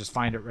here, so you can just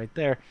find it right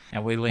there,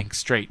 and we link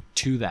straight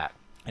to that.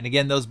 And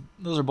again, those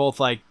are both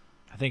like,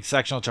 I think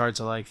sectional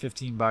charts are like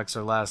 15 bucks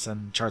or less,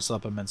 and chart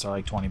supplements are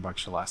like 20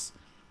 bucks or less.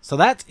 So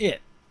that's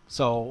it.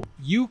 So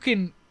you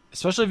can,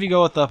 especially if you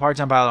go with the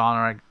part-time pilot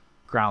on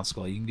ground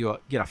school, you can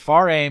get a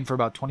FAR aim for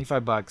about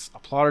 25 bucks, a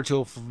plotter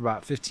tool for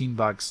about 15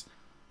 bucks,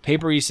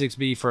 paper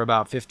E6B for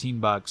about 15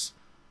 bucks.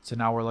 So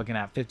now we're looking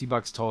at 50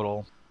 bucks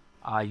total.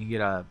 You can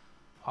get a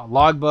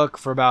logbook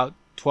for about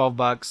 12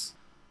 bucks.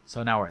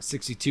 So now we're at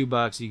 62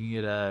 bucks. You can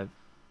get a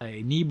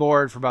knee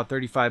board for about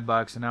 35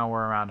 bucks. And now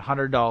we're around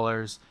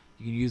 $100.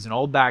 You can use an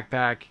old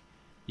backpack.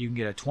 You can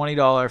get a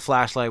 $20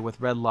 flashlight with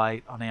red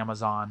light on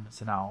Amazon.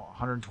 So now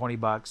 120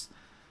 bucks.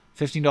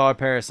 $15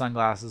 pair of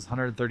sunglasses,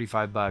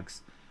 135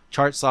 bucks.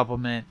 Chart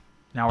supplement,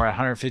 now we're at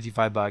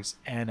 155 bucks.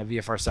 And a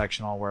VFR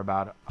sectional, we're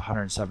about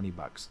 170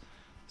 bucks.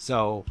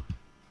 So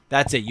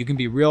that's it. You can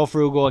be real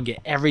frugal and get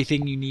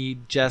everything you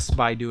need just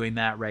by doing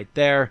that right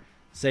there.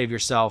 Save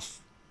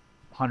yourself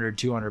 100,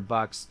 200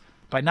 bucks.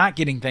 by not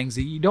getting things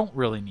that you don't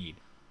really need.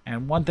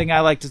 And one thing I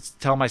like to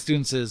tell my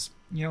students is,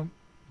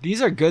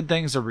 these are good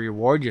things to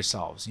reward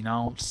yourselves,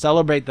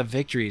 celebrate the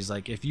victories.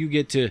 Like if you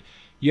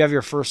have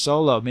your first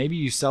solo, maybe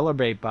you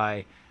celebrate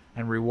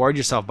and reward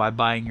yourself by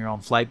buying your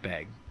own flight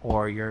bag,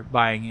 or you're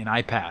buying an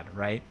iPad,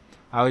 right?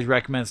 I always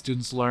recommend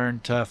students learn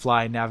to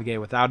fly and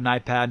navigate without an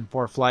iPad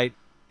for flight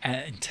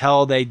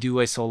until they do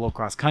a solo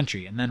cross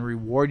country, and then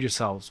reward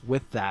yourselves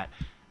with that,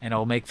 and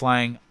it'll make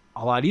flying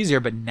a lot easier.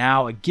 But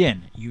now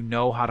again, you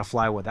know how to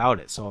fly without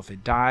it. So if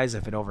it dies,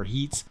 if it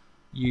overheats,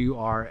 you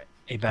are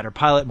a better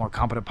pilot, more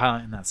competent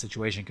pilot in that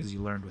situation because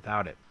you learned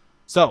without it.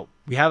 So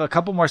we have a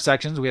couple more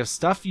sections. We have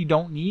stuff you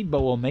don't need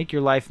but will make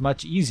your life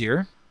much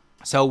easier.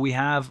 So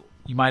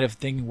you might have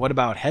thinking, what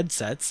about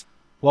headsets?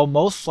 Well,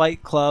 most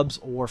flight clubs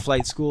or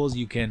flight schools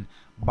you can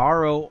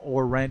borrow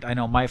or rent. I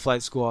know my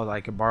flight school I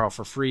could borrow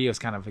for free. It was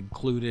kind of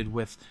included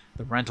with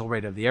the rental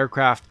rate of the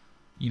aircraft,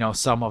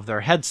 some of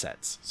their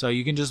headsets. So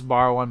you can just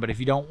borrow one, but if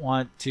you don't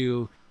want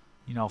to,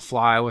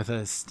 fly with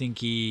a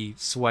stinky,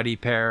 sweaty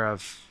pair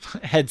of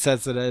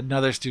headsets that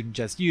another student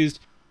just used,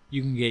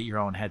 you can get your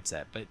own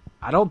headset. But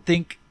I don't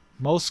think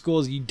most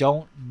schools, you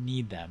don't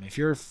need them. If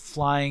you're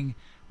flying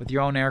with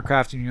your own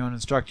aircraft and your own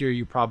instructor,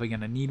 you're probably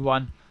going to need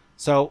one.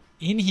 So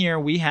in here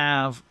we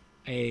have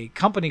a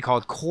company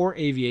called Core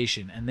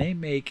Aviation, and they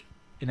make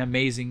an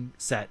amazing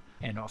set,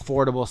 an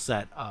affordable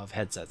set of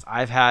headsets.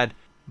 I've had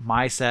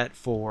my set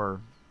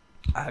for,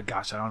 I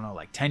don't know,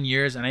 like 10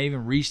 years. And I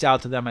even reached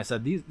out to them. I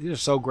said, these are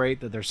so great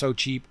that they're so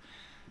cheap.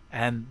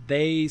 And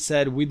they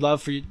said, we'd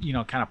love for you,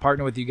 kind of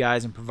partner with you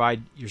guys and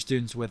provide your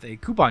students with a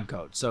coupon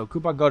code. So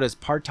coupon code is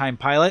part-time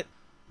pilot,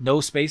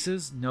 no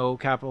spaces, no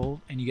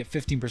capital, and you get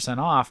 15%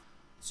 off.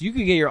 So you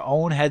could get your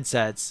own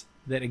headsets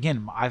that,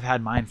 again, I've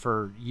had mine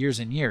for years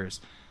and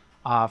years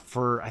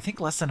for, I think,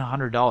 less than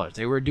 $100.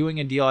 They were doing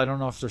a deal. I don't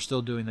know if they're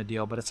still doing the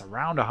deal, but it's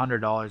around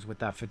 $100 with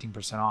that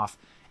 15% off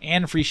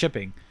and free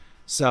shipping.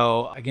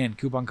 So again,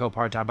 coupon code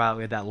part-time pilot,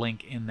 we had that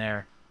link in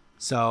there.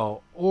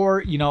 So, or,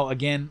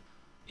 again,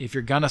 if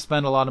you're going to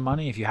spend a lot of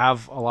money, if you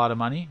have a lot of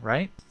money,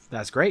 right,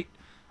 that's great.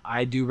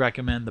 I do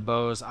recommend the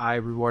Bose. I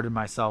rewarded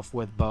myself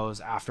with Bose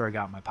after I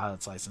got my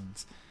pilot's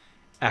license.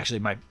 Actually,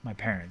 my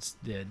parents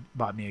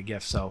bought me a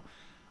gift. So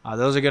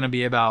those are going to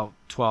be about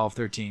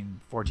 $1,200,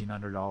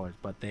 $1,300, $1,400,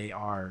 but they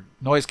are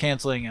noise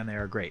canceling and they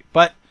are great.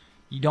 But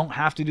you don't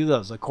have to do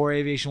those. The Core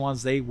Aviation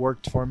ones, they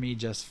worked for me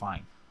just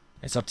fine.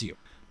 It's up to you.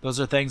 Those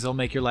are things that'll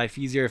make your life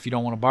easier if you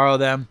don't want to borrow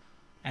them.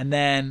 And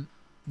then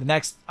the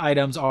next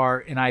items are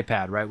an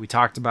iPad, right? We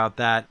talked about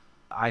that,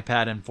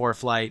 iPad and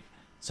ForeFlight.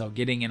 So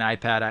getting an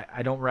iPad,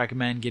 I don't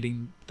recommend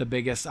getting the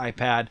biggest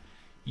iPad,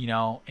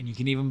 and you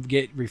can even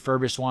get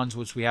refurbished ones,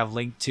 which we have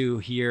linked to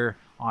here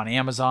on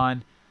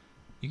Amazon.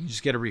 You can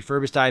just get a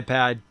refurbished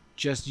iPad,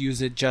 just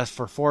use it just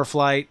for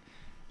ForeFlight.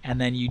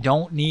 And then you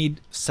don't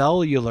need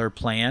cellular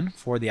plan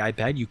for the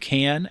iPad. You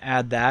can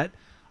add that.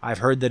 I've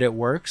heard that it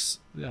works.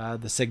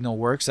 The signal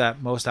works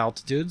at most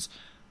altitudes,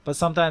 but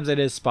sometimes it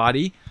is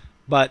spotty.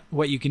 But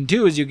what you can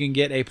do is you can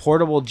get a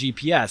portable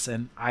GPS,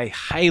 and I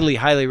highly,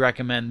 highly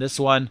recommend this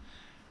one.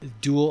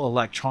 Dual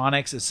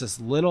Electronics. It's this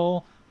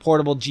little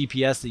portable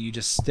GPS that you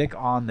just stick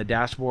on the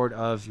dashboard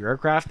of your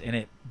aircraft, and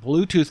it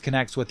Bluetooth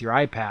connects with your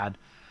iPad,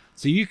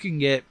 so you can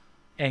get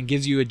and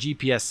gives you a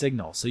GPS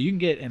signal. So you can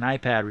get an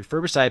iPad,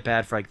 refurbished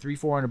iPad, for like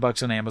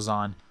 $300-400 on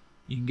Amazon.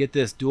 You can get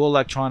this dual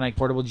electronic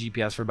portable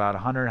GPS for about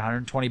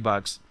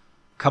 $100-120.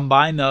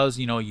 Combine those,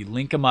 you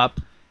link them up,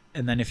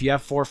 and then if you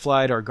have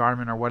ForeFlight or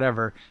Garmin or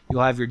whatever,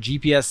 you'll have your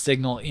GPS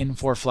signal in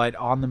ForeFlight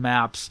on the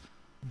maps.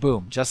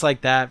 Boom, just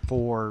like that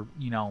for,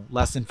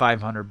 less than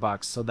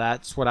 $500. So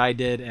that's what I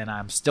did, and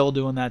I'm still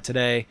doing that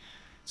today.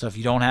 So if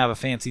you don't have a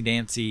fancy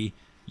dancy,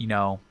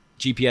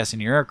 GPS in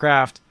your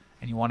aircraft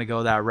and you want to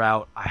go that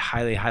route, I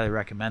highly, highly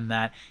recommend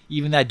that.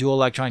 Even that dual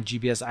electronic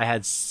GPS I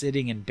had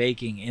sitting and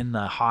baking in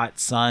the hot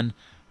sun,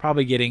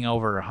 probably getting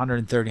over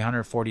 130,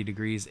 140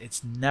 degrees.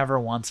 It's never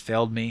once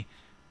failed me.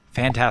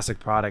 Fantastic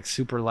product,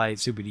 super light,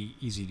 super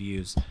easy to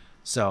use.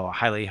 So I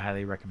highly,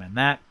 highly recommend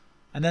that.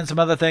 And then some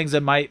other things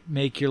that might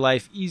make your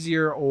life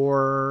easier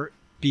or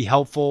be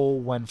helpful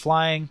when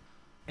flying.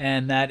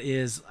 And that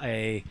is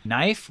a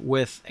knife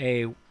with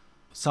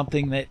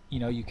something that,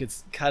 you could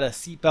cut a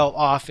seatbelt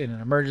off in an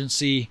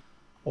emergency,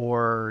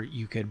 or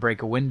you could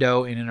break a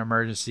window in an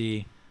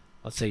emergency.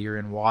 Let's say you're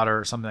in water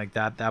or something like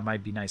that. That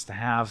might be nice to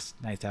have. It's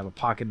nice to have a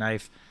pocket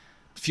knife.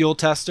 Fuel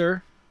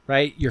tester,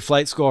 right? Your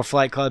flight school or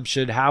flight club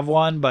should have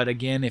one. But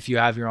again, if you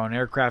have your own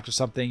aircraft or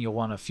something, you'll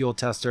want a fuel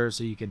tester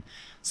so you can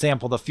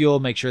sample the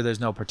fuel, make sure there's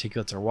no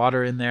particulates or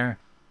water in there.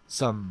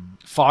 Some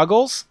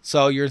foggles.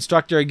 So your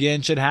instructor,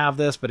 again, should have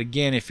this. But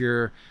again, if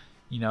you're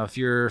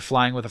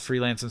flying with a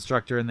freelance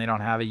instructor and they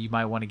don't have it, you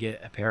might want to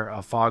get a pair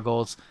of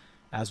foggles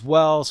as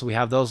well. So we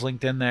have those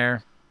linked in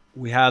there.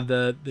 We have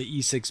the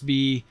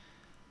E6B,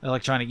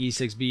 electronic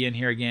E6B in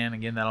here again.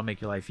 Again, that'll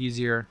make your life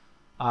easier.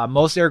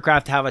 Most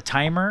aircraft have a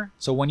timer.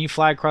 So when you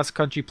fly across the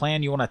country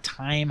plan, you want to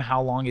time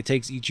how long it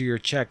takes each of your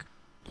check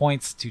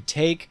points to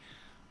take.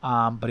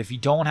 But if you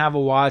don't have a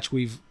watch,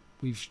 we've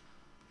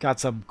got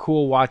some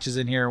cool watches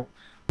in here.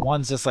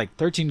 One's just like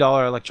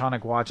 $13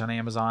 electronic watch on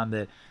Amazon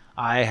that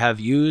I have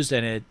used,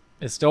 and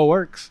it still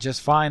works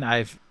just fine.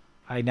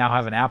 I now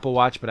have an Apple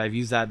Watch, but I've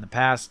used that in the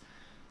past.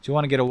 So you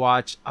want to get a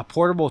watch, a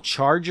portable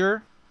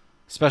charger,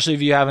 especially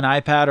if you have an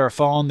iPad or a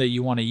phone that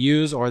you want to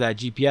use, or that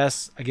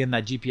GPS. Again,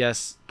 that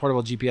GPS,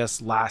 portable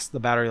GPS the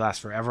battery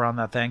lasts forever on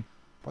that thing.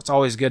 It's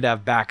always good to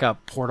have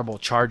backup portable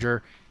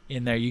charger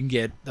in there. You can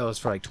get those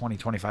for like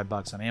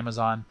 $20-25 on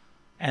Amazon.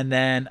 And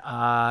then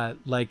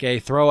like a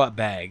throw-up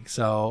bag.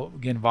 So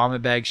again,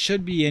 vomit bag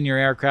should be in your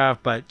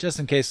aircraft, but just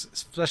in case,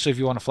 especially if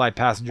you want to fly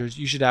passengers,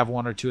 you should have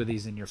one or two of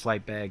these in your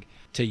flight bag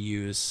to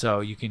use.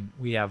 So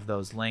we have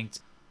those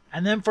linked.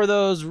 And then for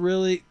those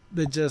really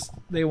that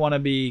they want to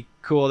be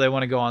cool, they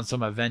want to go on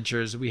some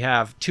adventures, we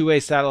have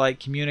two-way satellite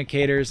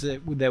communicators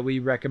that we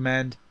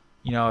recommend.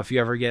 You know, if you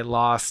ever get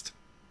lost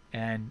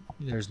and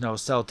there's no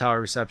cell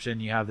tower reception,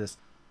 you have this,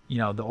 you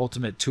know, the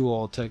ultimate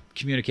tool to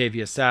communicate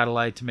via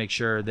satellite to make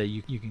sure that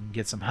you can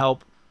get some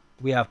help.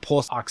 We have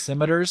pulse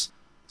oximeters.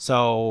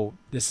 So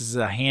this is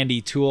a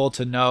handy tool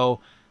to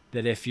know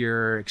that if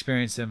you're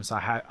experiencing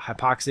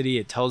hypoxia,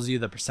 it tells you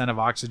the percent of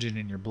oxygen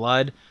in your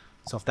blood.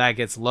 So if that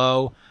gets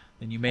low,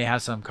 then you may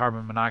have some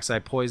carbon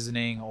monoxide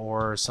poisoning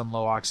or some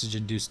low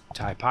oxygen due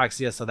to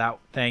hypoxia. So that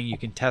thing, you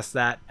can test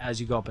that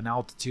as you go up in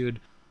altitude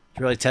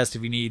to really test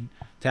if you need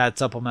to add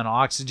supplemental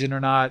oxygen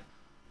or not.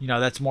 You know,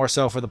 that's more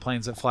so for the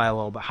planes that fly a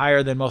little bit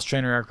higher than most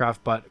trainer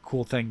aircraft, but a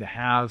cool thing to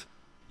have.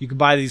 You can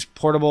buy these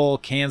portable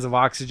cans of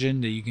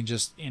oxygen that you can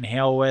just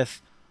inhale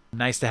with.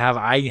 Nice to have.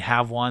 I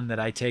have one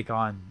that I take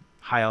on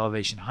high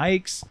elevation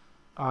hikes.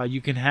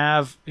 You can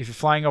have, if you're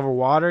flying over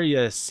water, you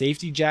have a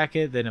safety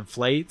jacket that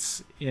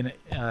inflates.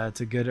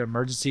 It's a good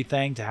emergency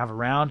thing to have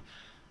around.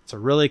 It's a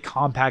really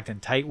compact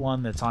and tight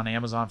one that's on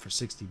Amazon for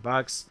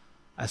 $60.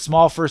 A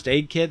small first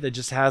aid kit that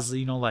just has,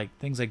 you know, like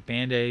things like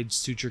Band-Aids,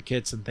 suture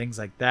kits, and things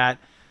like that.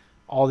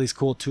 All these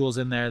cool tools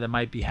in there that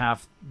might be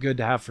good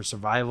to have for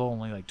survival,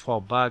 only like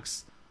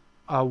 $12.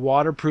 A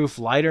waterproof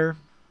lighter,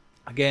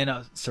 again,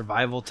 a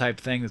survival type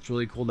thing that's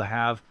really cool to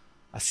have.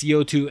 A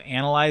CO2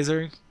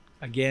 analyzer,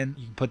 again,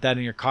 you can put that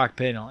in your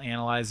cockpit and it'll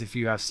analyze if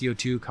you have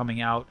CO2 coming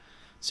out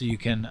so you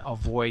can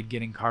avoid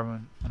getting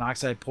carbon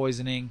monoxide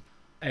poisoning.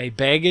 A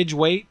baggage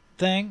weight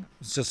thing,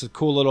 it's just a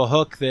cool little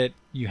hook that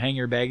you hang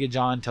your baggage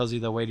on, tells you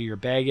the weight of your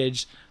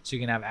baggage so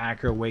you can have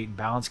accurate weight and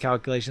balance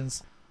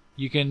calculations.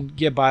 You can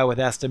get by with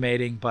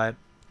estimating, but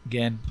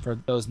again, for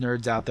those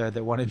nerds out there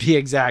that want to be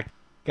exact,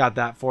 got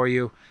that for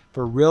you.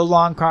 For real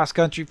long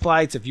cross-country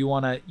flights, if you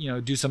want to, you know,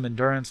 do some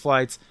endurance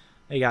flights,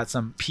 they got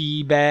some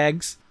pee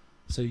bags,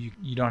 so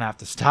you don't have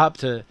to stop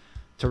to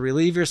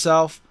relieve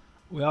yourself.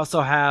 We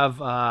also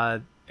have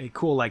a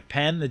cool like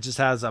pen that just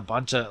has a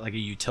bunch of, like a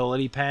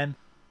utility pen.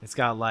 It's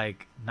got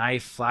like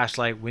knife,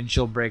 flashlight,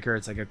 windshield breaker.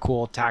 It's like a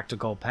cool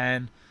tactical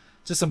pen.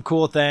 Just some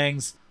cool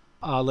things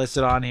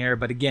listed on here.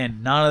 But again,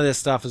 none of this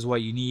stuff is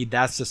what you need.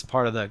 That's just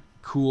part of the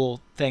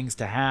cool things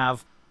to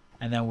have.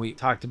 And then we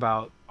talked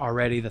about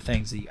already the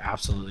things that you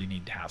absolutely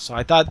need to have. So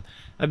I thought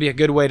that'd be a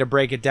good way to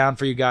break it down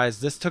for you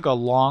guys. This took a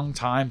long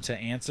time to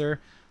answer,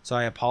 so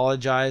I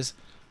apologize.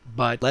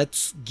 But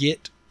let's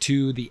get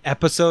to the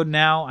episode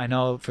now. I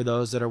know for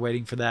those that are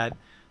waiting for that,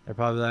 they're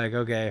probably like,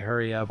 okay,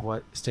 hurry up.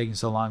 What's taking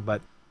so long?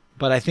 But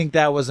I think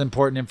that was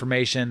important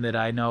information that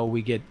I know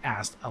we get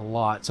asked a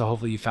lot. So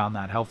hopefully you found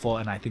that helpful.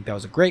 And I think that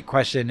was a great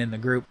question in the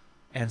group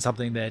and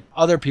something that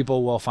other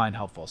people will find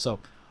helpful. So,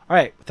 all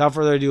right, without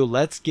further ado,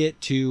 let's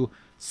get to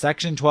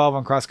Section 12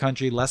 on cross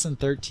country, Lesson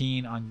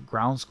 13 on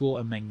ground school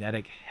and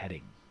magnetic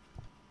heading.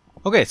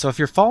 Okay, so if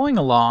you're following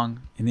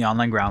along in the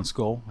online ground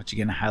school, which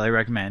again I highly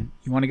recommend,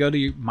 you want to go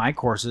to my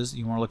courses.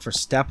 You want to look for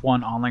Step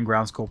 1 Online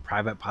Ground School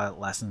Private Pilot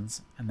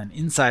Lessons. And then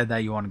inside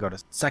that, you want to go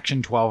to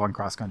Section 12 on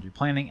cross country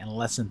planning and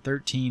Lesson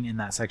 13 in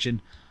that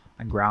section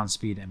on ground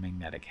speed and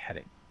magnetic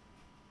heading.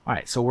 All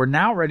right, so we're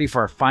now ready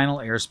for our final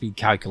airspeed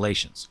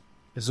calculations.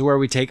 This is where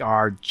we take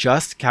our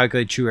just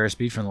calculated true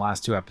airspeed from the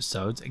last two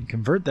episodes and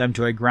convert them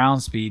to a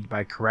ground speed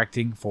by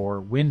correcting for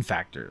wind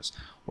factors.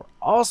 We're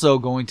also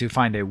going to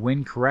find a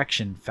wind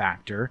correction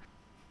factor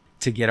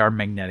to get our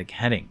magnetic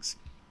headings.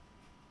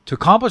 To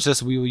accomplish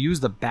this, we will use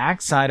the back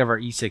side of our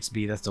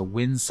E6B, that's the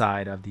wind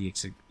side of the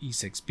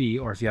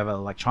E6B, or if you have an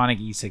electronic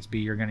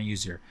E6B, you're going to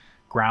use your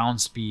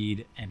ground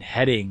speed and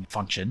heading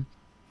function.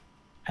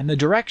 And the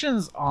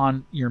directions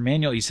on your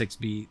manual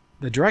E6B,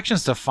 the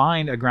directions to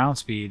find a ground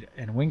speed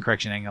and wind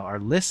correction angle are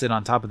listed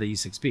on top of the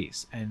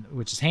E6Bs, and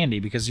which is handy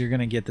because you're going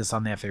to get this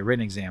on the FAA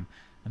written exam,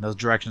 and those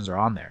directions are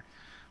on there.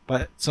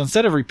 But so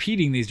instead of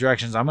repeating these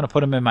directions, I'm going to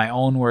put them in my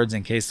own words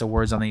in case the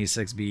words on the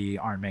E6B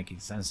aren't making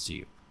sense to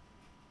you.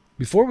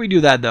 Before we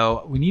do that,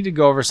 though, we need to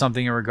go over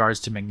something in regards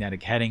to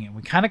magnetic heading, and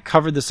we kind of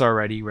covered this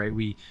already, right?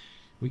 We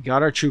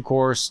got our true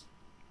course,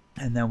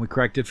 and then we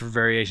corrected for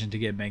variation to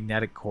get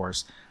magnetic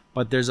course.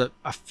 But there's a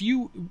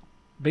few,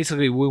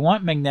 basically, we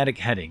want magnetic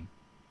heading.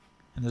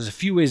 And there's a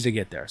few ways to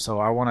get there. So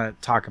I want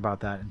to talk about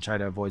that and try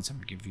to avoid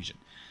some confusion.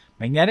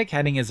 Magnetic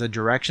heading is the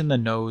direction the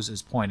nose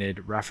is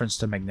pointed, reference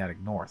to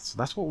magnetic north. So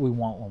that's what we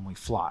want when we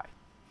fly.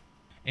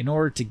 In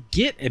order to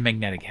get a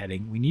magnetic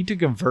heading, we need to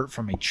convert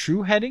from a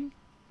true heading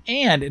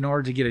And in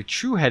order to get a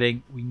true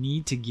heading, we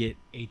need to get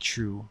a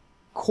true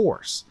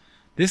course.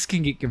 This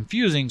can get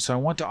confusing, so I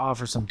want to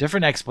offer some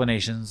different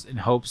explanations in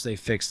hopes they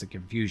fix the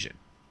confusion.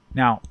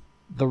 Now,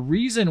 the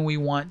reason we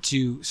want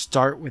to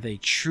start with a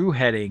true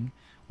heading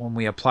when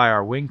we apply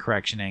our wind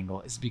correction angle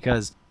is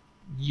because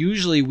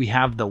usually we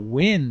have the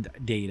wind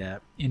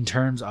data in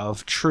terms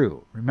of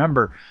true.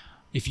 Remember,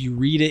 if you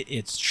read it,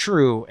 it's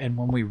true. And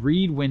when we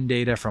read wind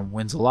data from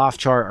winds aloft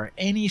chart or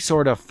any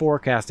sort of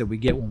forecast that we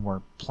get when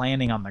we're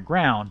planning on the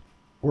ground,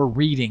 we're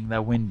reading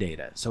the wind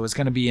data. So it's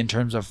going to be in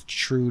terms of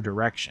true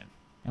direction.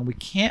 And we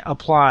can't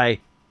apply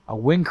a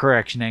wind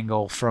correction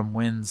angle from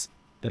winds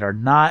that are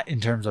not in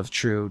terms of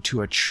true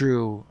to a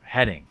true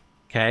heading.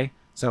 Okay?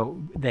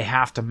 So they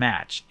have to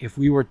match. If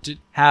we were to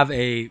have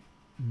a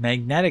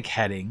magnetic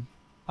heading,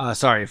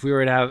 if we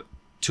were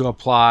to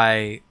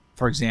apply,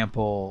 for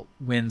example,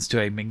 winds to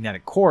a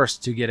magnetic course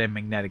to get a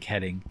magnetic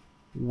heading,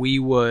 we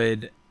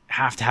would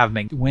have to have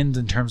winds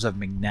in terms of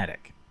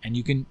magnetic. And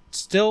you can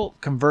still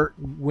convert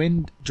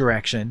wind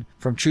direction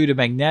from true to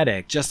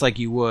magnetic just like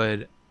you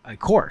would a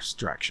course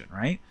direction,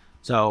 right?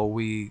 So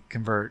we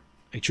convert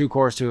a true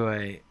course to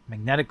a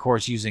magnetic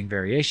course using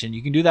variation.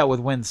 You can do that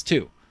with winds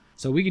too.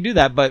 So we can do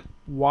that, but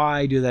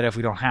why do that if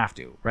we don't have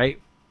to,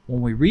 right?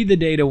 When we read the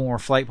data, when we're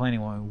flight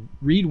planning, when we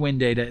read wind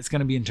data, it's going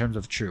to be in terms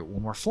of true.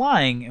 When we're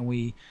flying and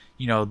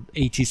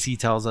ATC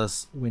tells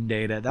us wind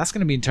data, that's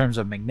going to be in terms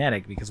of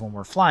magnetic, because when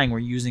we're flying, we're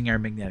using our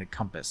magnetic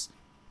compass.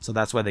 So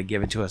that's why they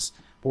give it to us.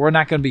 But we're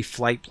not going to be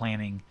flight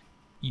planning.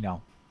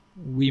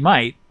 We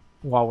might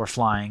while we're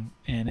flying.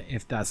 And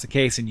if that's the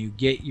case and you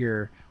get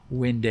your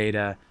wind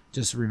data,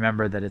 just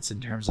remember that it's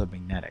in terms of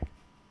magnetic.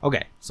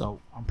 Okay,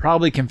 so I'm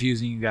probably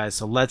confusing you guys.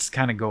 So let's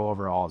kind of go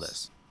over all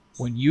this.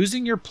 When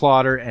using your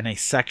plotter and a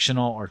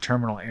sectional or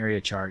terminal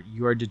area chart,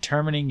 you are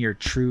determining your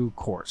true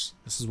course.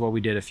 This is what we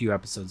did a few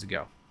episodes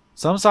ago.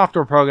 Some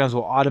software programs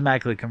will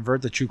automatically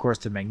convert the true course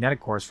to magnetic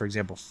course. For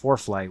example,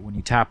 ForeFlight, when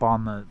you tap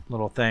on the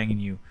little thing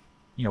and you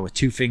with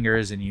 2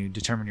 fingers and you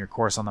determine your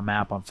course on the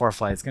map on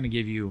ForeFlight, it's going to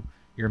give you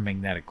your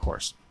magnetic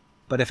course.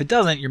 But if it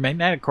doesn't, your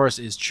magnetic course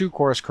is true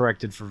course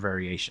corrected for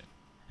variation.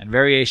 And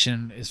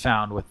variation is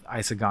found with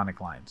isogonic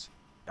lines.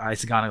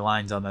 Isogonic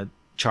lines on the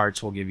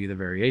charts will give you the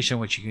variation,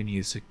 which you can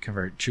use to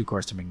convert true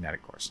course to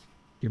magnetic course.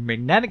 Your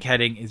magnetic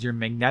heading is your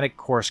magnetic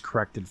course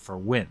corrected for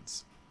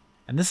winds.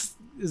 And this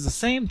is the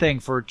same thing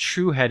for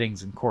true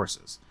headings and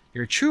courses.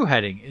 Your true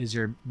heading is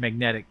your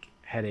magnetic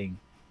heading,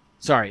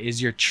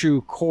 is your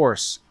true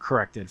course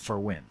corrected for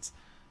winds.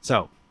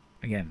 So,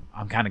 again,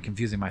 I'm kind of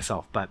confusing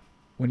myself, but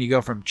when you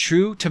go from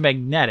true to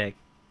magnetic,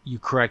 you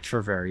correct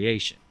for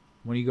variation.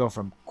 When you go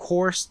from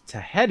course to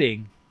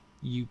heading,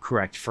 you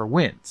correct for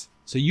winds.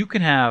 So you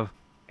can have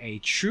a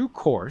true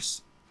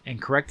course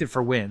and correct it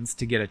for winds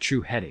to get a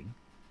true heading,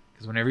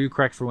 because whenever you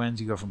correct for winds,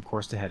 you go from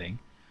course to heading.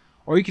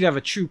 Or you could have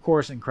a true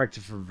course and correct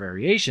it for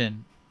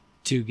variation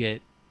to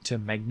get to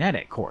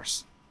magnetic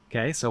course.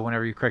 Okay, so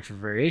whenever you correct for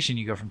variation,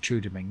 you go from true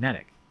to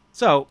magnetic.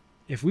 So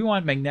if we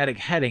want magnetic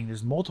heading,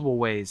 there's multiple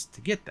ways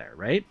to get there,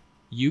 right?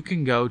 You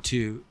can go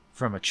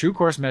from a true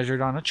course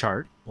measured on a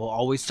chart. We'll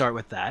always start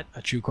with that,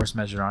 a true course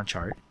measured on a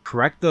chart.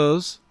 Correct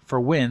those for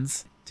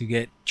winds to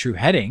get true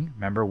heading.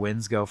 Remember,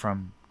 winds go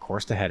from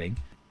course to heading.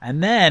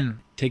 And then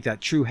take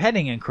that true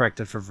heading and correct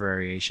it for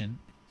variation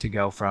to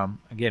go from,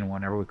 again,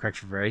 whenever we correct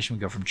for variation, we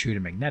go from true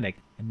to magnetic.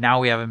 And now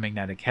we have a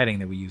magnetic heading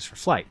that we use for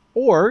flight.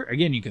 Or,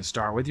 again, you can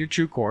start with your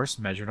true course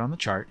measured on the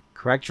chart,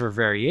 correct for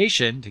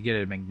variation to get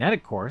a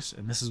magnetic course,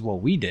 and this is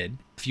what we did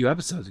a few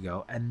episodes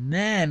ago, and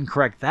then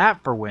correct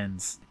that for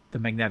winds, the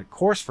magnetic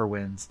course for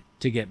winds,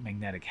 to get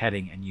magnetic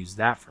heading and use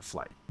that for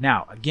flight.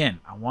 Now, again,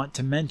 I want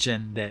to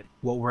mention that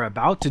what we're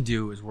about to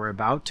do is we're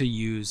about to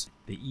use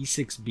the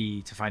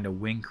E6B to find a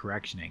wind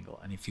correction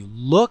angle. And if you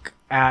look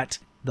at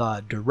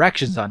the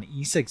directions on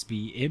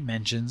E6B, it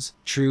mentions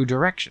true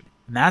direction.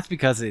 And that's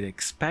because it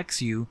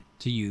expects you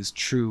to use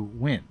true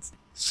winds.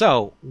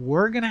 So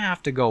we're going to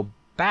have to go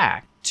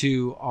back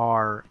to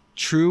our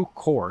true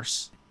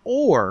course,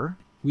 or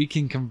we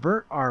can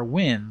convert our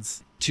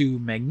winds to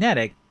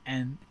magnetic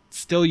and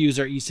still use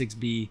our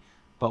E6B,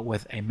 but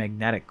with a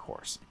magnetic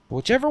course.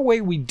 Whichever way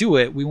we do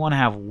it, we want to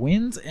have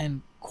winds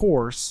and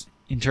course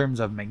in terms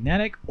of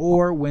magnetic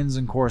or winds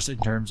and course in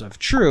terms of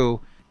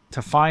true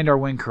to find our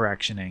wind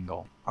correction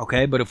angle.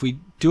 Okay, but if we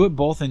do it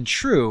both in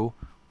true,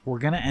 we're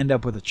going to end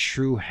up with a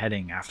true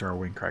heading after our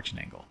wind correction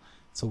angle.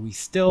 So we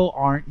still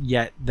aren't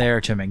yet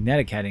there to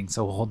magnetic heading,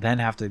 so we'll then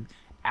have to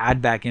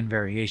add back in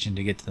variation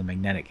to get to the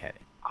magnetic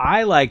heading.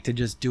 I like to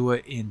just do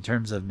it in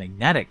terms of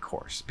magnetic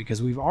course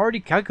because we've already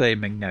calculated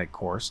magnetic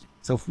course.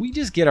 So if we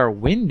just get our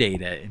wind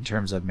data in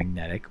terms of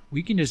magnetic,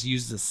 we can just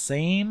use the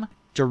same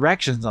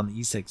directions on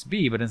the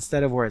E6B, but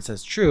instead of where it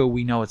says true,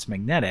 we know it's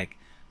magnetic.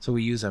 So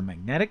we use a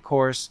magnetic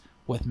course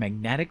with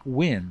magnetic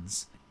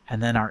winds,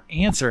 and then our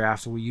answer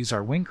after we use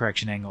our wind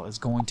correction angle is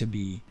going to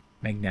be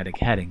magnetic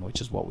heading, which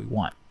is what we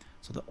want.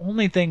 So the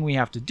only thing we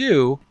have to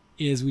do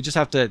is we just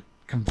have to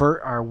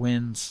convert our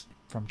winds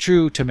from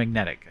true to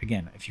magnetic.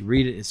 Again, if you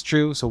read it, it's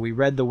true. So we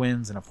read the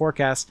winds in a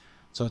forecast,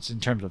 so it's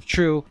in terms of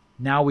true.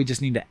 Now we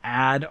just need to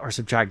add or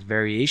subtract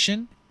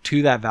variation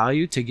to that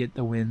value to get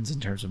the winds in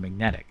terms of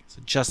magnetic.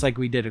 So just like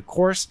we did of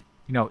course,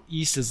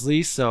 east is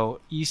least, so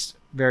east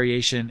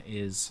variation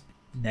is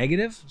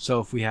negative. So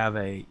if we have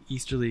a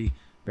easterly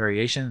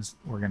variation,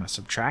 we're going to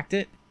subtract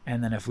it.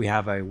 And then if we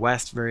have a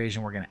west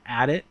variation, we're going to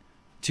add it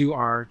to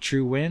our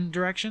true wind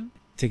direction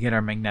to get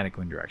our magnetic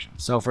wind direction.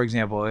 So for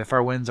example, if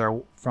our winds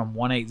are from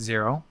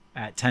 180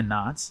 at 10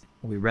 knots,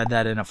 we read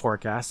that in a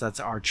forecast, that's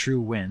our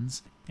true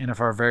winds. And if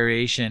our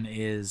variation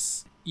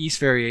is east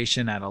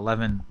variation at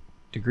 11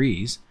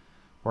 degrees,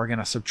 we're going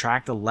to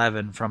subtract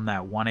 11 from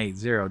that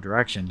 180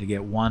 direction to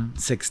get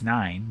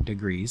 169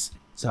 degrees.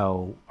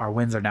 So our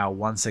winds are now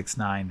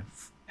 169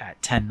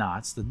 at 10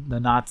 knots.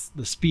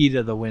 The speed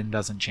of the wind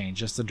doesn't change,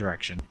 just the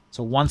direction.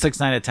 So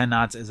 169 at 10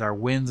 knots is our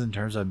winds in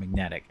terms of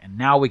magnetic. And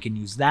now we can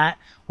use that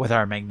with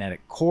our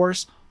magnetic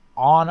course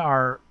on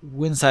our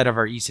wind side of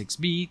our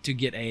E6B to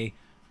get a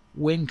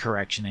wind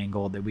correction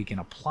angle that we can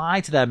apply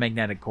to that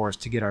magnetic course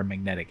to get our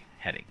magnetic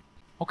heading.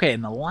 Okay,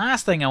 and the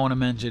last thing I want to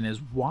mention is,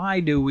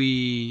 why do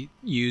we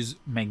use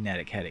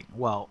magnetic heading?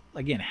 Well,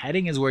 again,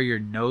 heading is where your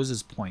nose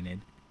is pointed.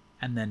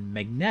 And then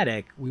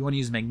magnetic, we want to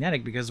use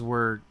magnetic because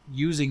we're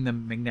using the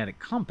magnetic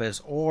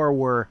compass, or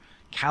we're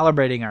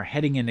calibrating our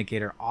heading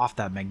indicator off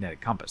that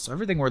magnetic compass. So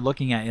everything we're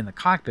looking at in the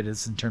cockpit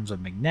is in terms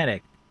of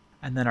magnetic,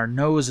 and then our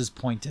nose is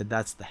pointed,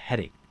 that's the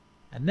heading.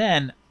 And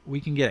then we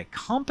can get a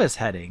compass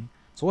heading.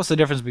 So what's the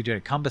difference between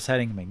a compass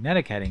heading and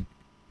magnetic heading?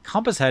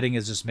 Compass heading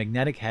is just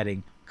magnetic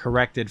heading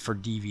corrected for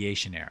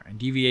deviation error. And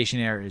deviation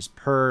error is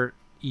per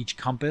each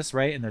compass,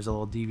 right? And there's a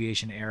little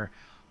deviation error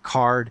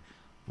card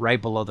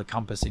right below the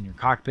compass in your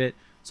cockpit.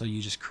 So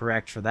you just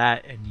correct for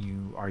that and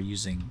you are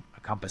using a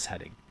compass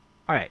heading.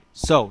 All right,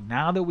 so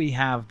now that we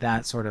have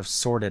that sort of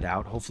sorted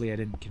out, hopefully I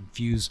didn't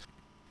confuse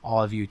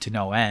all of you to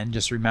no end.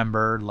 Just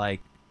remember,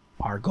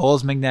 our goal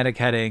is magnetic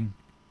heading.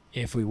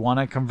 If we want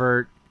to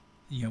convert,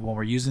 when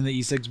we're using the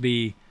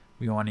E6B,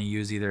 we want to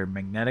use either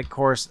magnetic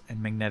course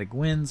and magnetic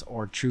winds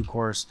or true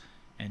course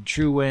and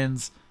true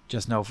winds.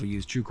 Just know if we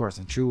use true course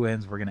and true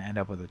winds, we're going to end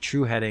up with a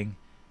true heading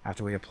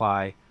after we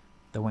apply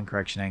the wind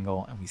correction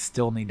angle, and we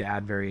still need to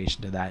add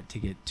variation to that to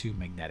get to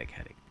magnetic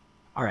heading.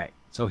 All right,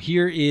 so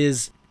here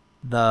is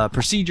the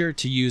procedure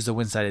to use the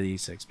wind side of the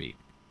E6B.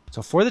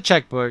 So for the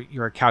checkbook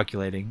you are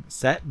calculating,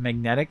 set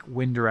magnetic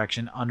wind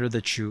direction under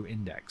the true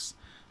index.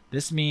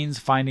 This means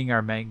finding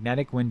our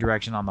magnetic wind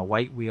direction on the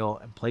white wheel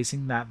and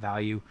placing that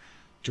value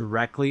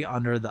directly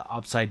under the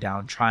upside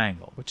down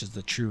triangle, which is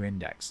the true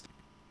index,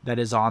 that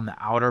is on the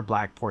outer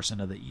black portion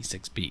of the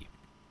E6B.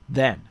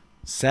 Then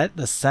set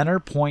the center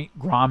point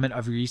grommet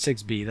of your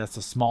E6B, that's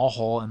the small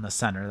hole in the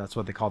center, that's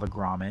what they call the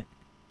grommet,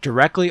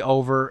 directly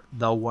over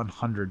the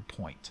 100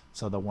 point.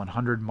 So the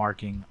 100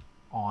 marking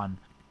on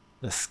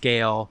the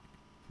scale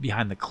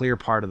behind the clear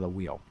part of the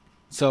wheel.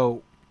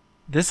 So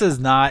this is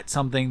not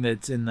something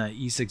that's in the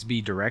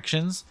E6B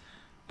directions,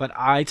 but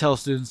I tell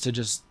students to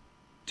just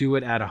do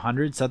it at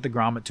 100, set the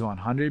grommet to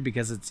 100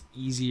 because it's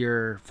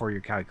easier for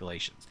your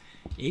calculations.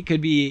 It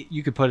could be,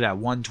 you could put it at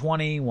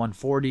 120,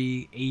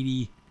 140,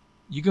 80.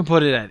 You can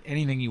put it at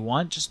anything you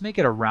want. Just make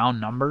it a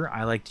round number.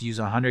 I like to use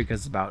 100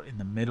 because it's about in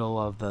the middle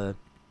of the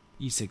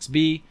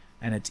E6B,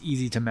 and it's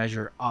easy to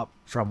measure up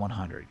from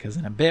 100 because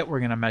in a bit we're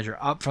going to measure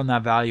up from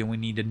that value and we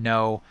need to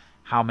know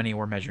how many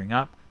we're measuring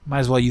up. Might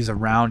as well use a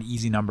round,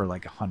 easy number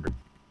like 100.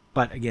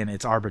 But again,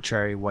 it's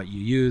arbitrary what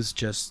you use.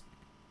 Just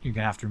you're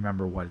going to have to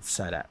remember what it's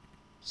set at.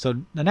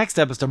 So the next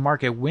step is to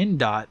mark a wind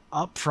dot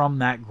up from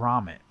that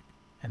grommet.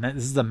 And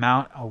this is the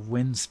amount of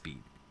wind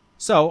speed.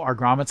 So our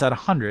grommet's at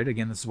 100.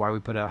 Again, this is why we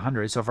put it at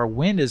 100. So if our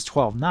wind is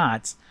 12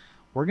 knots,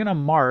 we're going to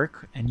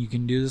mark, and you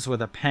can do this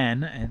with a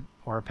pen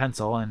or a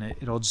pencil, and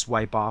it'll just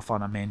wipe off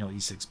on a manual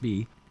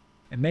E6B,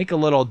 and make a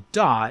little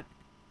dot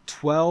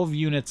 12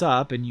 units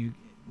up, and you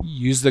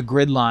use the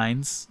grid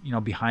lines,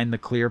 behind the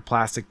clear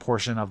plastic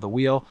portion of the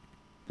wheel.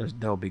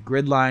 There'll be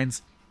grid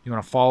lines. You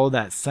want to follow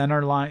that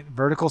center line,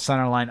 vertical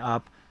center line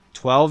up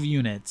 12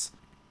 units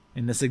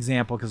in this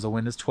example because the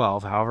wind is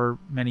 12, however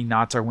many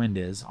knots our wind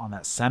is, on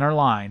that center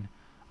line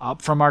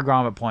up from our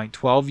grommet point,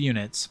 12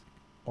 units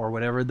or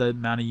whatever the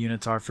amount of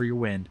units are for your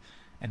wind,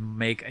 and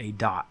make a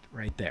dot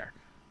right there.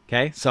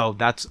 Okay, so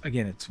that's,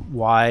 again, it's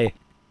why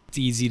it's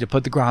easy to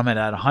put the grommet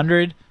at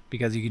 100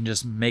 because you can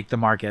just make the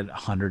mark at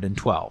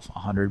 112,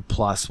 100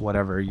 plus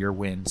whatever your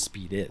wind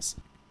speed is.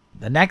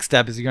 The next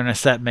step is you're going to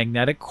set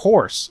magnetic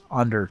course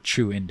under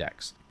true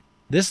index.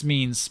 This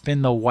means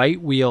spin the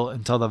white wheel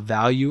until the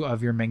value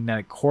of your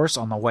magnetic course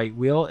on the white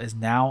wheel is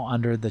now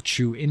under the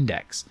true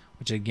index,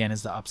 which again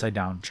is the upside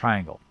down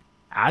triangle.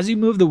 As you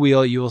move the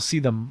wheel, you will see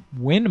the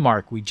wind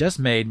mark we just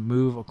made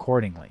move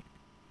accordingly.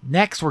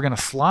 Next, we're going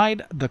to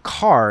slide the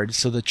card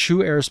so the true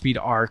airspeed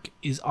arc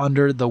is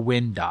under the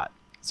wind dot.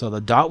 So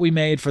the dot we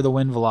made for the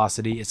wind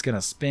velocity is going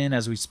to spin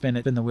as we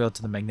spin the wheel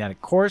to the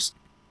magnetic course.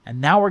 And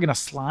now we're going to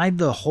slide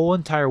the whole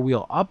entire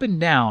wheel up and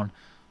down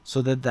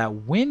so that that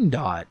wind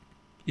dot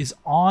is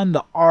on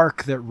the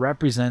arc that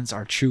represents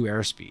our true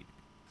airspeed.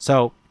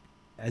 So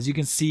as you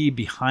can see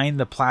behind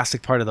the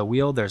plastic part of the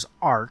wheel, there's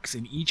arcs,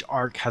 and each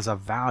arc has a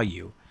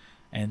value.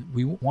 and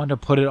we want to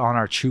put it on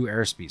our true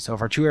airspeed. So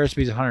if our true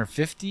airspeed is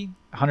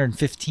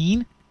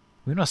 115,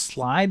 we want to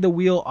slide the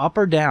wheel up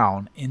or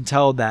down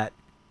until that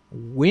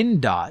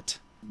wind dot.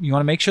 You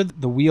want to make sure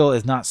that the wheel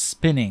is not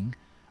spinning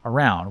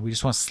around. We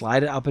just want to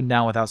slide it up and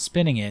down without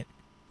spinning it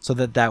so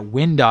that that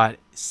wind dot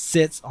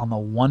sits on the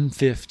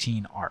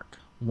 115 arc.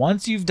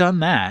 Once you've done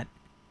that,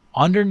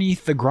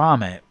 underneath the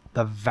grommet,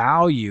 the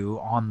value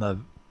on the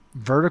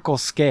vertical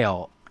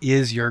scale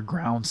is your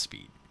ground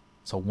speed.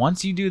 So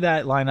once you do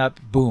that lineup,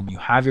 boom, you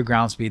have your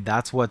ground speed.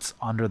 That's what's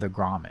under the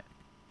grommet.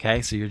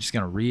 Okay, so you're just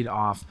going to read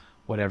off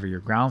whatever your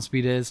ground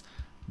speed is.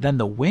 Then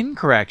the wind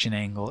correction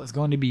angle is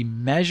going to be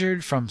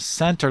measured from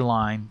center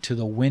line to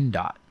the wind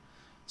dot.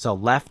 So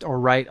left or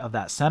right of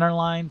that center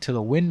line to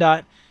the wind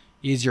dot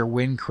is your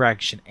wind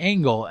correction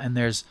angle. And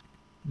there's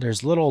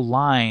little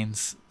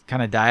lines,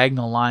 kind of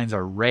diagonal lines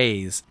or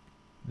rays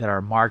that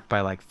are marked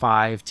by like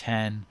 5,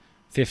 10,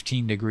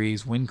 15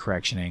 degrees wind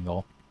correction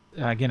angle.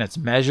 Again, it's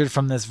measured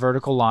from this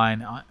vertical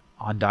line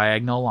on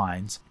diagonal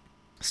lines,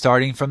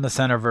 starting from the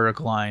center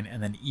vertical line,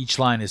 and then each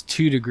line is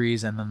 2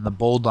 degrees, and then the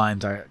bold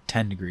lines are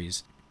 10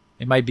 degrees.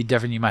 It might be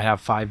different. You might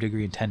have 5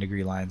 degree and 10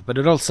 degree lines, but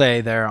it'll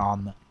say there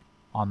on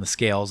the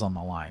scales on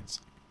the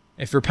lines.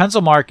 If your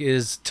pencil mark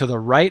is to the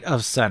right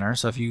of center,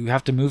 so if you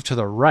have to move to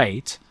the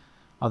right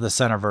of the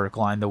center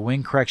vertical line, the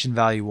wind correction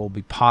value will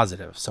be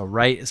positive. So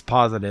right is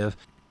positive,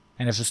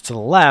 and if it's to the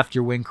left,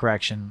 your wind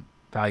correction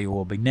value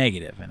will be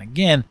negative. And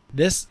again,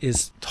 this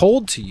is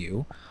told to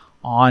you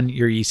on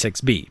your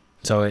E6B.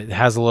 So it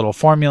has a little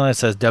formula. It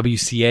says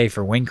WCA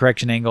for wind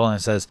correction angle, and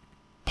it says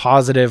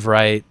positive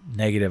right,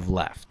 negative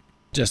left.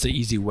 Just an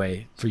easy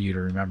way for you to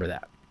remember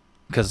that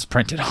because it's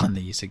printed on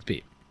the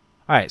E6B.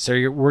 All right, so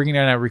we're going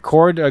to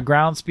record a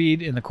ground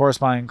speed in the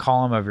corresponding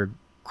column of your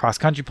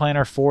cross-country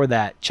planner for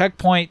that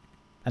checkpoint,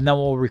 and then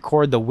we'll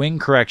record the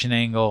wind correction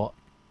angle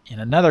in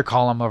another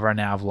column of our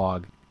nav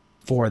log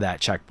for that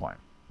checkpoint.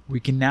 We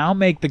can now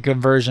make the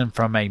conversion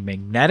from a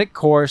magnetic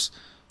course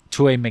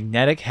to a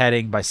magnetic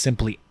heading by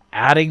simply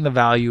adding the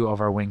value of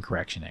our wind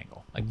correction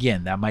angle.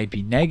 Again, that might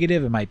be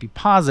negative, it might be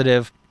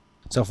positive.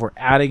 So if we're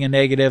adding a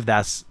negative,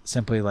 that's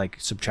simply like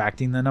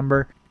subtracting the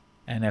number.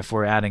 And if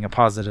we're adding a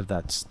positive,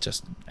 that's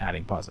just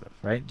adding positive,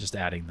 right? Just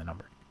adding the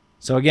number.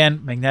 So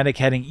again, magnetic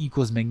heading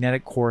equals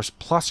magnetic course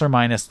plus or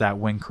minus that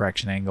wind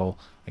correction angle.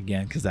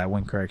 Again, because that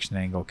wind correction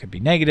angle could be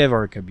negative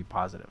or it could be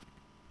positive.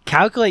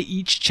 Calculate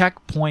each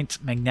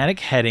checkpoint's magnetic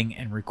heading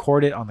and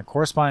record it on the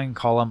corresponding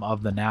column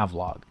of the nav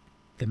log.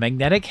 The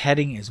magnetic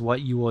heading is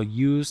what you will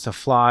use to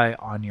fly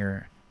on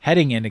your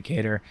heading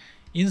indicator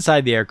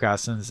inside the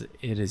aircraft, since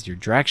it is your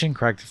direction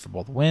corrected for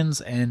both winds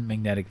and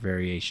magnetic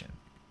variation.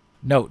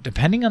 Note,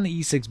 depending on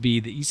the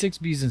E6B, the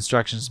E6B's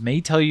instructions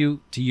may tell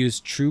you to use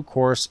true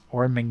course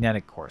or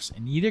magnetic course.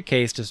 In either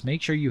case, just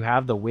make sure you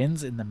have the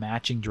winds in the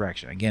matching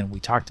direction. Again, we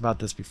talked about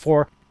this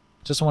before.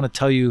 Just want to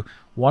tell you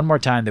one more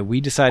time that we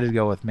decided to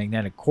go with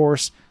magnetic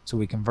course, so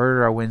we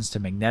converted our winds to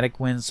magnetic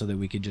winds so that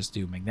we could just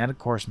do magnetic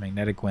course,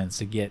 magnetic winds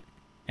to get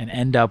and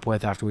end up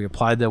with, after we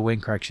applied the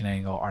wind correction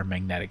angle, our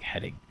magnetic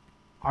heading.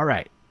 All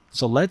right,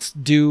 so let's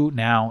do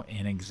now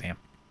an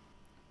example.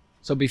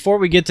 So before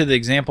we get to the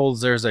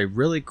examples, there's a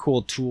really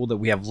cool tool that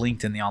we have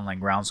linked in the online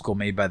ground school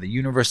made by the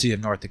University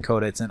of North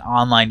Dakota. It's an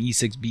online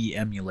E6B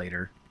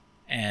emulator,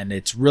 and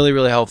it's really,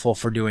 really helpful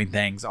for doing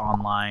things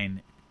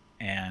online,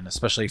 and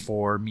especially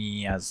for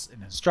me as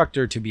an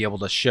instructor to be able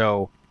to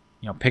show,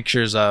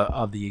 pictures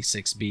of the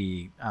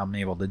E6B. I'm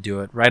able to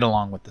do it right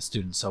along with the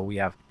students. So we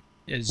have,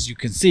 as you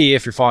can see,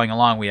 if you're following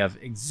along, we have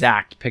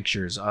exact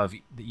pictures of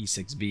the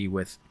E6B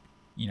with,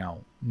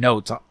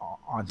 notes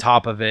on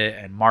top of it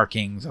and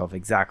markings of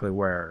exactly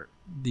where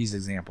these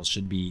examples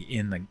should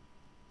be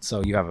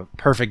so you have a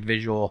perfect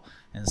visual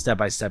and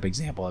step-by-step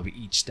example of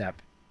each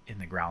step in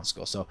the ground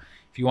school. So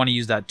if you want to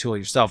use that tool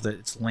yourself,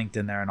 it's linked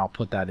in there, and I'll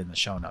put that in the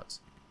show notes.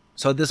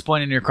 So at this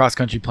point in your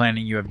cross-country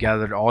planning, you have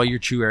gathered all your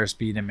true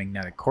airspeed and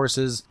magnetic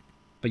courses,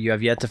 but you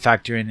have yet to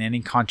factor in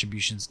any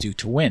contributions due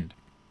to wind.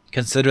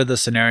 Consider the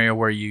scenario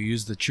where you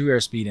use the true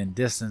airspeed and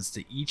distance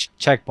to each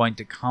checkpoint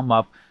to come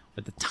up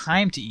with the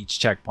time to each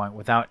checkpoint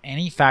without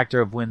any factor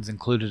of winds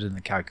included in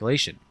the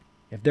calculation.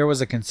 If there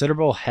was a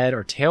considerable head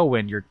or tail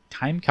wind, your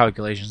time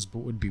calculations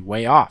would be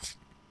way off.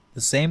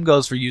 The same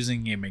goes for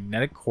using a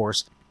magnetic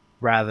course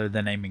rather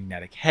than a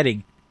magnetic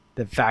heading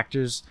that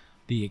factors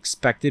the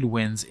expected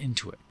winds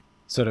into it.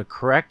 So to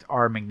correct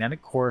our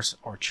magnetic course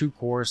or true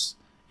course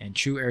and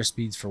true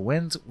airspeeds for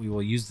winds, we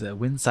will use the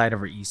wind side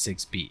of our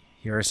E6B.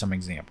 Here are some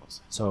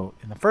examples. So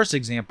in the first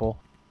example,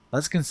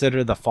 let's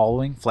consider the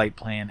following flight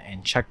plan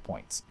and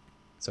checkpoints.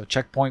 So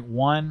checkpoint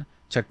 1,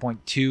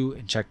 checkpoint 2,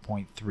 and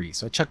checkpoint 3.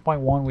 So at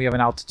checkpoint 1, we have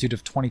an altitude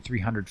of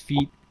 2,300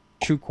 feet,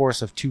 true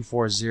course of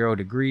 240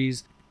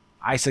 degrees,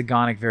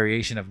 isogonic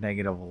variation of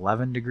negative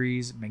 11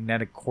 degrees,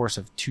 magnetic course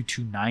of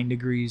 229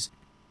 degrees,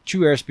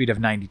 true airspeed of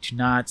 92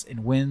 knots,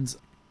 and winds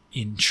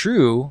in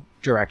true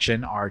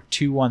direction are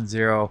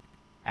 210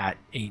 at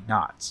 8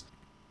 knots.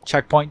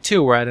 Checkpoint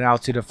 2, we're at an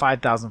altitude of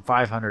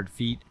 5,500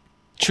 feet,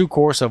 true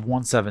course of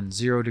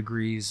 170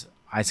 degrees,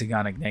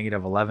 isogonic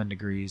negative 11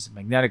 degrees.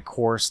 Magnetic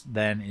course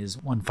then is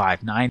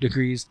 159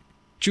 degrees.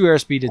 True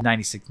airspeed is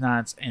 96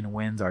 knots, and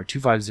winds are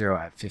 250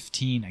 at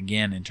 15,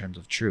 again in terms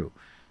of true.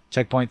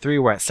 Checkpoint 3,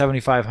 we're at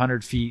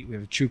 7,500 feet. We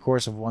have a true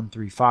course of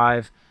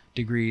 135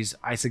 degrees.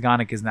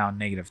 Isogonic is now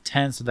negative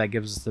 10, so that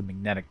gives us the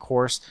magnetic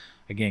course.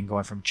 Again,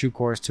 going from true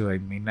course to a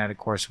magnetic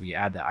course, we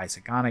add the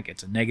isogonic.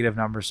 It's a negative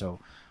number, so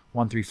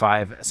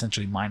 135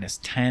 essentially minus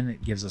 10.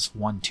 It gives us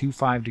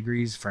 125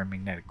 degrees for a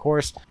magnetic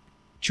course.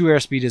 True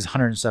airspeed is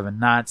 107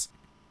 knots,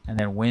 and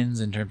then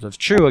winds in terms of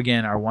true,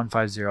 again, are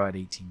 150 at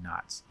 18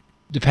 knots.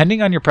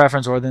 Depending on your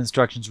preference or the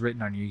instructions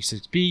written on your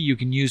E6B, you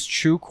can use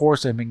true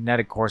course and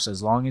magnetic course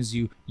as long as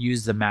you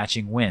use the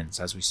matching winds,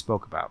 as we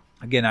spoke about.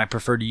 Again, I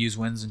prefer to use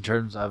winds in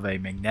terms of a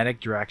magnetic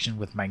direction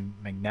with my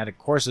magnetic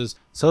courses,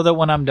 so that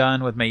when I'm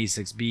done with my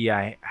E6B,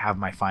 I have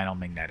my final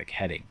magnetic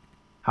heading.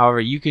 However,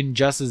 you can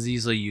just as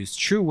easily use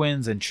true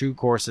winds and true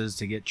courses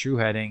to get true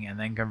heading, and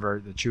then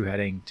convert the true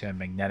heading to a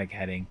magnetic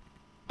heading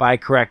by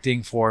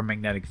correcting for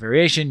magnetic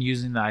variation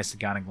using the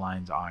isogonic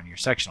lines on your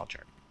sectional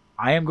chart.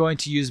 I am going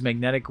to use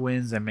magnetic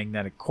winds and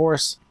magnetic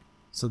course.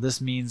 So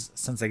this means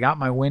since I got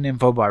my wind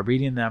info by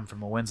reading them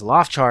from a winds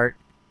aloft chart,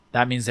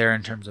 that means they're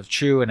in terms of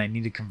true and I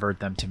need to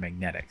convert them to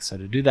magnetic. So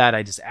to do that,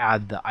 I just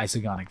add the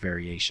isogonic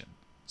variation.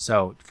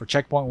 So for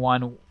checkpoint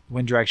 1,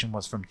 wind direction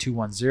was from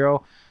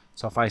 210.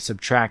 So if I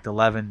subtract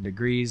 11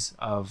 degrees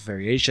of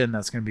variation,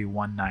 that's going to be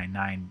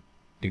 199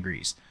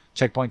 degrees.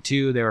 Checkpoint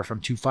 2, they were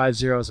from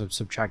 250, so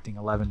subtracting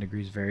 11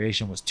 degrees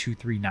variation was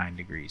 239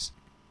 degrees.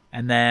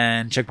 And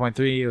then checkpoint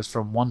 3, it was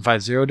from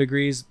 150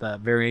 degrees. The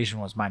variation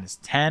was minus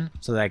 10,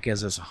 so that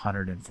gives us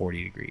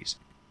 140 degrees.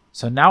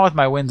 So now with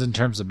my winds in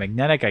terms of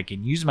magnetic, I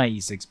can use my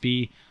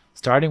E6B,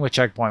 starting with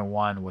checkpoint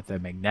 1 with a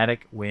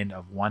magnetic wind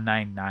of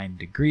 199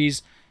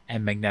 degrees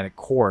and magnetic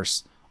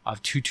course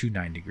of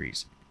 229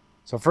 degrees.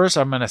 So first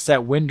I'm going to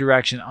set wind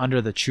direction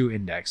under the true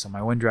index. So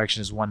my wind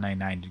direction is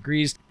 199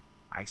 degrees.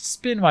 I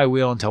spin my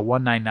wheel until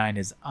 199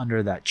 is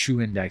under that true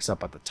index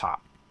up at the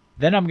top.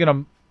 Then I'm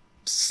going to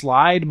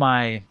slide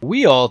my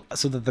wheel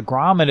so that the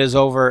grommet is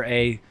over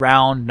a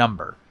round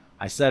number.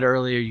 I said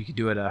earlier you could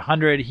do it at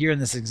 100. Here in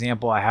this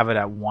example, I have it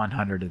at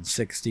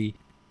 160.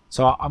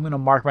 So I'm going to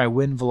mark my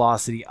wind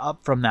velocity up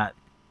from that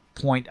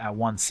point at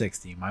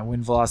 160. My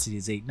wind velocity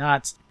is 8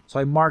 knots, so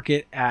I mark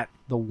it at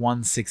the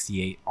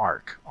 168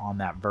 arc on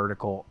that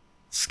vertical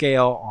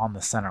scale on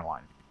the center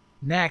line.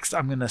 Next,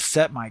 I'm going to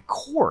set my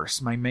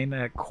course, my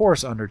magnetic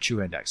course under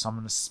true index. So I'm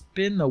going to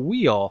spin the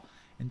wheel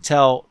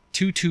until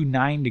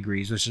 229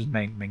 degrees, which is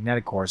my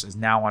magnetic course, is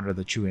now under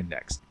the true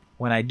index.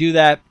 When I do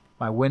that,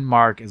 my wind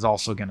mark is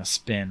also going to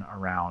spin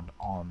around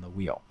on the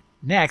wheel.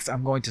 Next,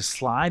 I'm going to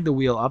slide the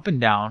wheel up and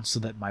down so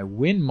that my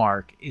wind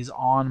mark is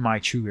on my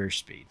true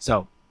airspeed.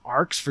 So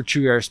arcs for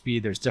true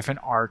airspeed, there's different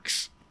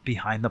arcs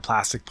behind the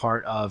plastic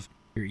part of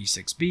your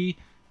E6B,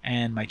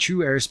 and my true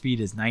airspeed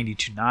is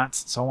 92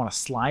 knots. So I want to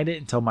slide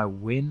it until my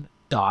wind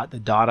dot, the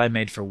dot I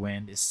made for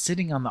wind, is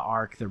sitting on the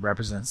arc that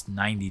represents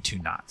 92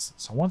 knots.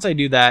 So once I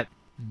do that,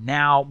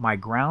 now my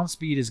ground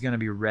speed is going to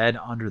be read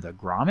under the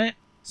grommet.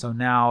 So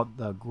now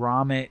the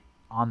grommet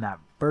on that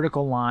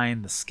vertical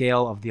line, the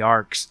scale of the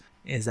arcs,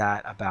 is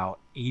at about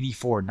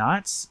 84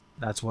 knots.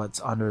 That's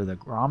what's under the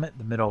grommet,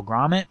 the middle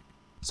grommet.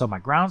 So my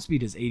ground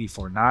speed is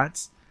 84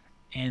 knots.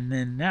 And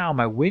then now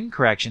my wind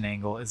correction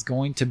angle is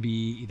going to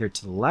be either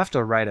to the left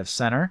or right of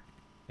center.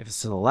 If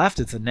it's to the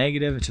left, it's a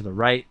negative, and to the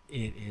right,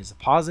 it is a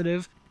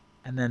positive.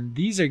 And then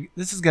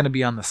this is going to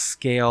be on the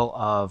scale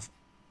of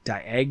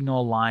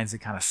diagonal lines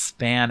that kind of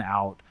span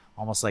out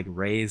almost like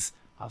rays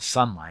of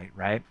sunlight,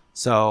 right?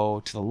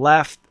 So to the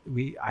left,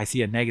 I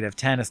see a negative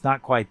 10. It's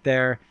not quite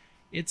there.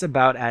 It's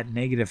about at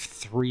negative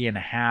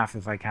 3.5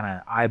 if I kind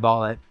of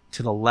eyeball it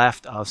to the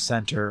left of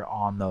center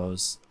on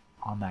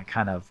that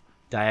kind of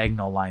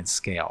diagonal line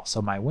scale.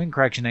 So my wind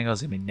correction angle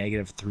is going to be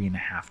negative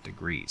 3.5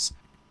 degrees.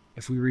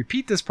 If we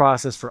repeat this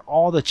process for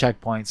all the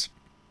checkpoints,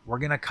 we're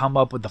going to come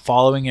up with the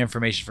following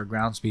information for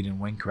ground speed and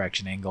wind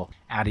correction angle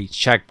at each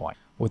checkpoint.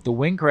 With the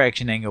wind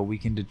correction angle, we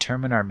can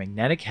determine our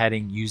magnetic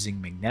heading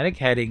using magnetic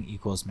heading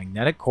equals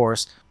magnetic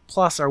course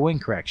plus our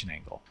wind correction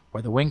angle,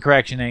 where the wind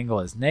correction angle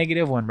is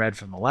negative when read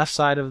from the left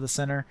side of the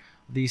center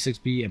of the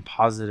E6B and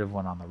positive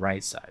when on the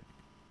right side.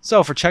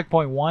 So for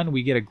checkpoint 1,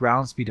 we get a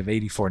ground speed of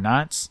 84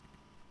 knots.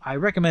 I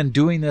recommend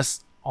doing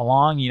this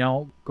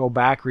along, go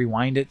back,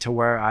 rewind it to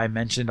where I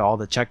mentioned all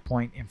the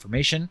checkpoint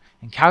information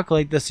and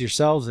calculate this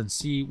yourselves and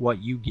see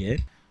what you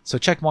get. So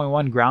checkpoint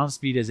 1, ground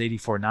speed is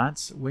 84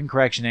 knots. Wind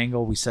correction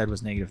angle we said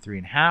was negative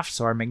 3.5.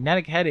 So our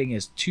magnetic heading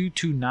is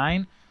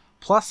 229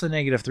 plus the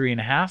negative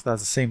 3.5.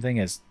 That's the same thing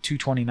as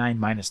 229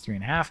 minus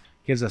 3.5.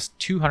 Gives us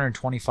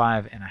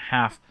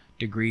 225.5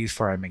 degrees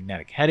for our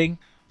magnetic heading.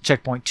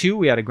 Checkpoint 2,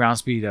 we had a ground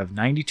speed of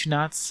 92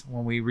 knots.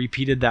 When we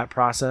repeated that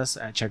process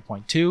at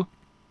checkpoint 2,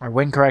 our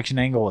wind correction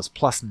angle is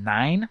plus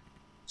 9.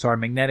 So our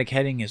magnetic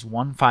heading is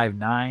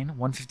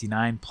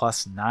 159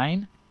 plus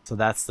 9. So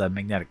that's the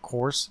magnetic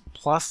course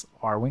plus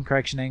our wind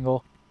correction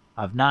angle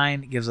of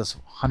 9 gives us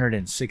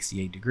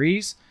 168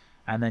 degrees.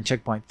 And then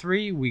checkpoint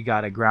 3, we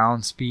got a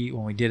ground speed.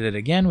 When we did it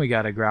again, we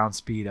got a ground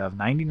speed of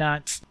 90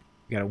 knots.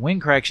 We got a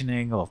wind correction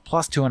angle of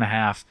plus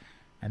 2.5,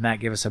 and that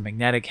gives us a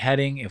magnetic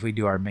heading if we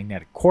do our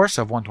magnetic course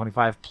of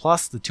 125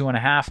 plus the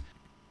 2.5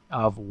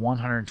 of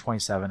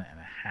 127.5.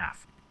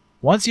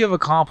 Once you have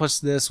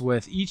accomplished this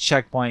with each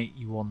checkpoint,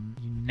 you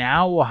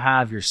now will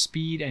have your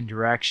speed and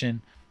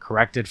direction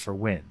corrected for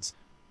winds.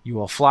 You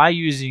will fly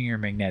using your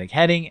magnetic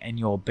heading, and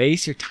you will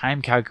base your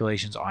time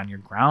calculations on your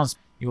ground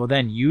speed. You will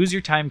then use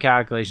your time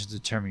calculations to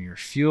determine your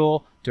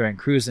fuel during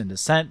cruise and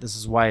descent. This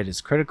is why it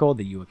is critical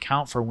that you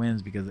account for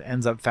winds, because it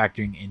ends up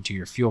factoring into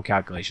your fuel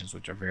calculations,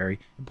 which are very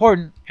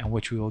important and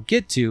which we will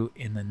get to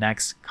in the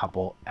next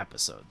couple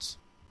episodes.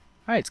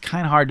 All right, it's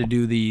kind of hard to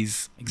do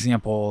these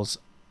examples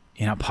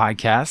in a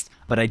podcast,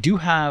 but I do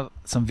have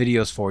some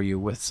videos for you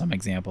with some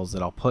examples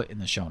that I'll put in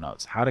the show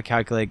notes. How to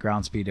calculate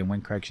ground speed and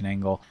wind correction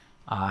angle,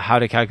 how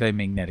to calculate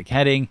magnetic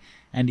heading,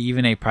 and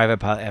even a private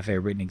pilot FAA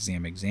written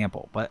exam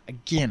example. But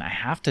again, I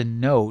have to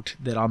note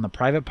that on the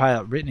private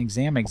pilot written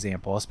exam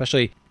example,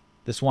 especially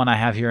this one I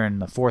have here in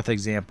the fourth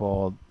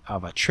example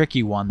of a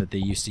tricky one that they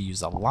used to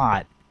use a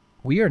lot,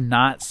 we are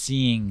not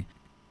seeing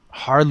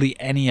hardly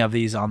any of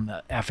these on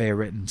the FAA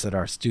writtens that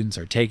our students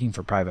are taking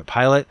for private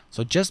pilot.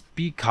 So just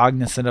be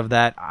cognizant of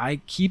that.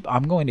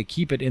 I'm going to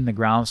keep it in the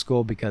ground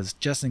school, because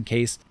just in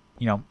case,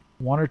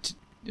 one or two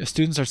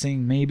students are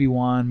seeing maybe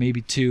one,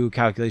 maybe two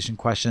calculation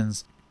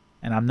questions,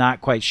 and I'm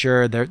not quite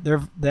sure.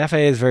 The FAA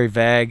is very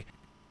vague.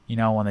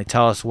 When they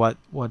tell us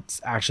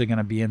what's actually going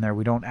to be in there,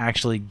 we don't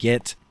actually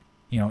get,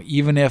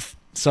 even if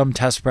some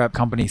test prep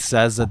company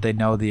says that they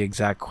know the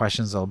exact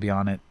questions that'll be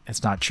on it,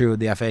 it's not true.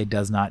 The FAA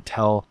does not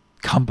tell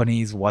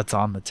companies what's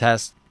on the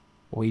test.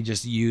 We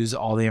just use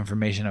all the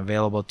information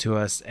available to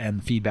us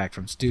and feedback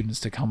from students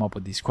to come up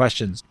with these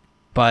questions.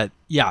 But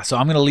yeah, so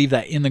I'm going to leave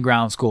that in the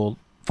ground school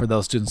for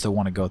those students that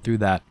want to go through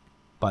that.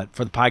 But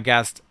for the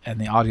podcast and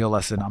the audio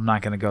lesson, I'm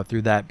not going to go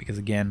through that because,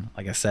 again,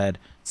 like I said,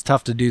 it's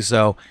tough to do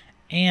so.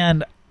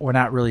 And we're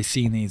not really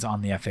seeing these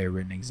on the FAA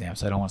written exam,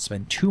 so I don't want to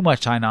spend too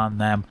much time on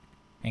them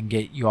and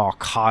get you all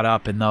caught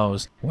up in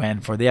those.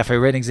 When for the FAA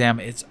written exam,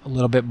 it's a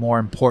little bit more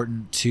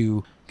important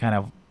to kind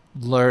of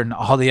learn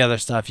all the other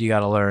stuff you got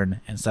to learn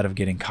instead of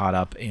getting caught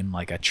up in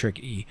like a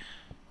tricky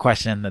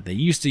question that they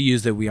used to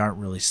use that we aren't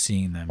really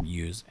seeing them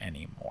use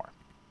anymore.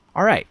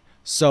 All right.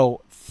 So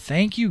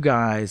thank you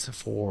guys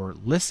for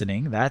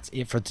listening. That's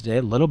it for today.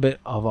 A little bit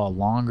of a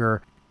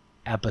longer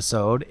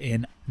episode.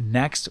 In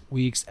next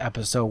week's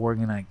episode, we're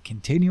going to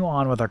continue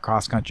on with our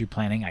cross-country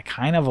planning. I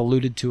kind of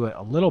alluded to it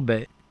a little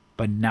bit,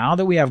 but now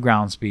that we have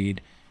ground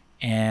speed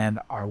and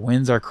our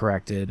winds are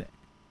corrected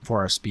for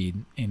our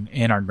speed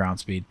in our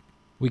ground speed,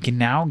 we can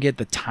now get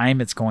the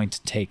time it's going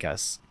to take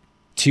us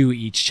to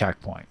each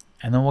checkpoint.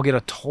 And then we'll get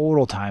a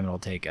total time it'll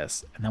take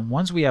us. And then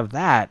once we have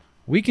that,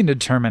 we can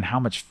determine how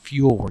much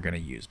fuel we're going to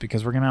use,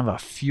 because we're going to have a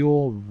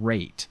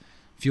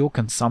fuel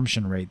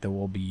consumption rate that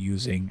we'll be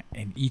using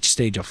in each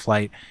stage of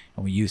flight.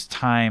 And we use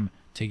time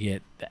to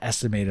get the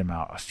estimated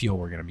amount of fuel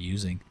we're going to be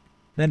using.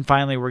 Then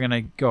finally, we're going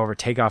to go over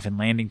takeoff and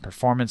landing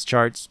performance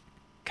charts,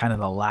 kind of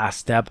the last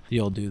step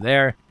you'll do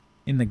there.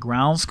 In the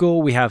ground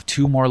school, we have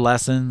 2 more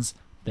lessons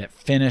that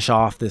finish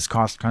off this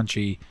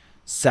cross-country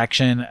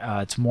section.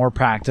 It's more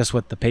practice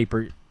with the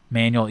paper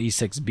manual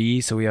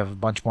E6B, so we have a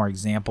bunch more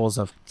examples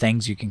of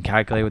things you can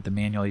calculate with the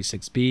manual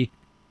E6B.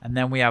 And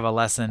then we have a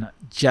lesson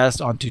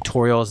just on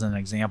tutorials and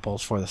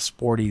examples for the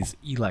Sporty's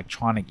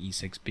electronic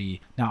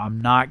E6B. Now,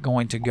 I'm not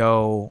going to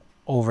go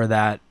over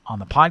that on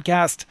the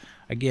podcast.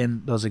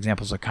 Again, those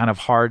examples are kind of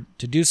hard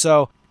to do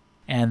so,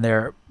 and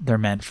they're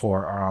meant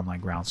for our online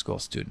ground school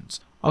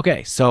students.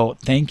 Okay, so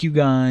thank you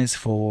guys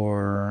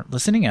for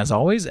listening as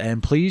always,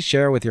 and please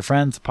share with your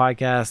friends the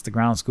podcast, the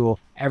ground school,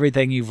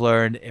 everything you've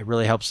learned. It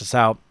really helps us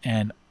out.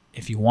 And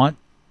if you want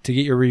to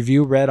get your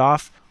review read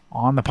off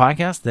on the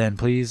podcast, then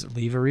please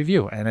leave a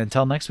review. And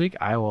until next week,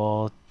 I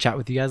will chat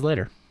with you guys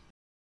later.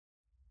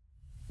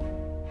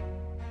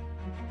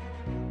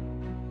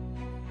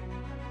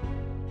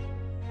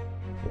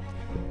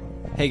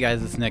 Hey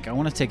guys, it's Nick. I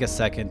want to take a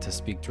second to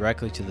speak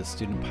directly to the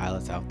student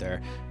pilots out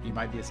there. You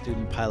might be a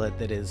student pilot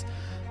that is,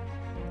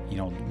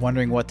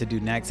 wondering what to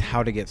do next,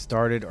 how to get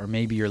started, or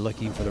maybe you're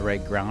looking for the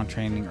right ground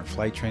training or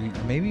flight training,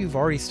 or maybe you've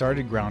already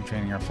started ground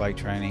training or flight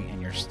training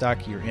and you're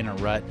stuck, you're in a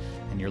rut,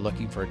 and you're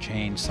looking for a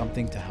change,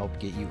 something to help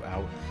get you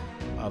out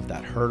of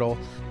that hurdle.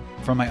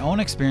 From my own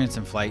experience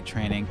in flight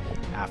training,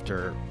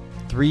 after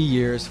 3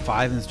 years,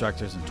 5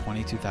 instructors, and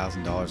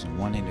 $22,000 and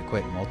wanting to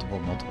quit multiple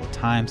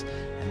times.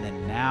 And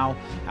then now,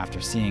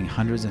 after seeing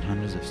hundreds and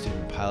hundreds of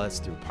student pilots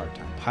through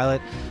Part-Time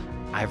Pilot,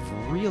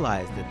 I've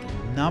realized that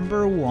the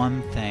number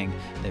one thing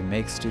that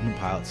makes student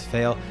pilots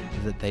fail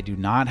is that they do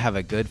not have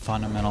a good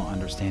fundamental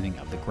understanding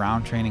of the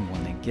ground training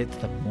when they get to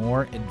the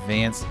more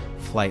advanced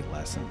flight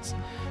lessons.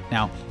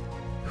 Now,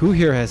 who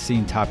here has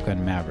seen Top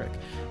Gun Maverick?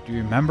 Do you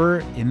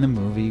remember in the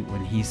movie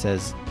when he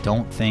says,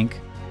 "Don't think,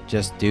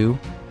 just do"?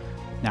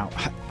 Now,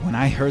 when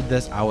I heard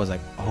this, I was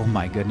like, oh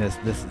my goodness,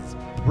 this is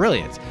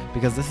brilliant,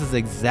 because this is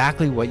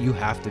exactly what you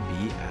have to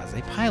be as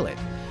a pilot.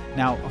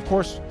 Now, of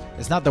course,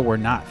 It's not that we're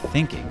not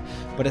thinking,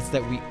 but it's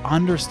that we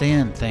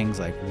understand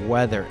things like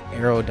weather,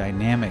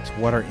 aerodynamics,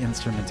 what our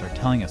instruments are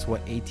telling us,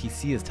 what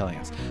ATC is telling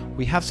us.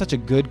 We have such a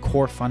good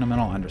core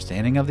fundamental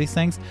understanding of these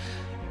things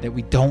that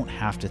we don't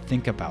have to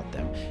think about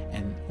them.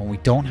 And when we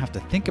don't have to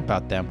think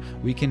about them,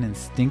 we can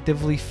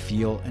instinctively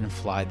feel and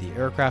fly the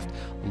aircraft,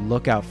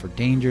 look out for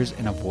dangers,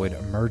 and avoid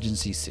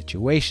emergency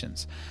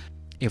situations.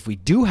 If we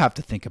do have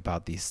to think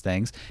about these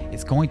things,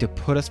 it's going to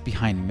put us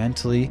behind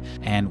mentally,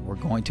 and we're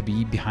going to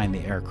be behind the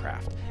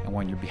aircraft. And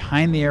when you're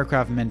behind the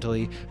aircraft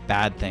mentally,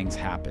 bad things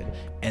happen.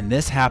 And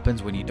this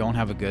happens when you don't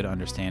have a good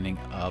understanding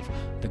of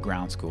the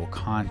ground school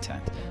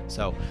content.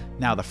 So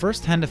now the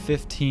first 10 to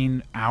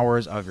 15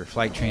 hours of your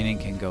flight training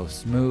can go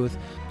smooth,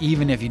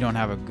 even if you don't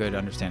have a good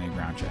understanding of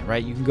ground training,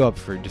 right? You can go up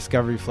for a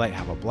discovery flight,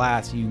 have a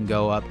blast. You can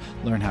go up,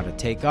 learn how to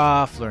take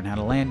off, learn how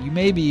to land. You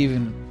may be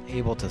even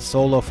able to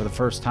solo for the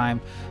first time,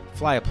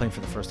 fly a plane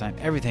for the first time.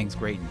 Everything's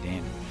great and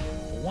dandy.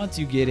 But once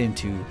you get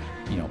into,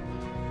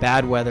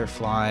 bad weather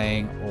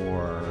flying,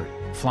 or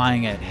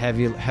flying at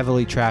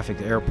heavily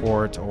trafficked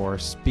airports, or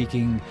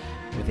speaking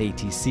with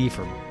ATC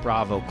for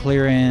Bravo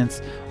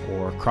clearance,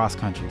 or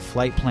cross-country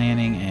flight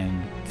planning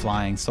and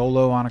flying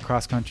solo on a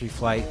cross-country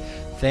flight,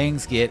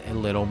 things get a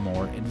little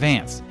more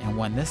advanced. And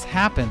when this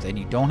happens and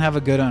you don't have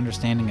a good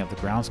understanding of the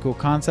ground school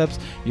concepts,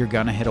 you're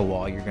going to hit a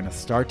wall. You're going to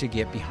start to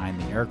get behind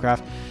the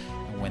aircraft.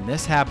 And when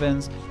this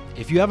happens,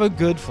 if you have a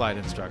good flight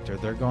instructor,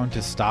 they're going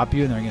to stop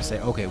you and they're going to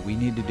say, okay, we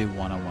need to do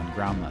one-on-one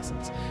ground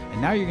lessons.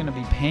 And now you're going to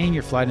be paying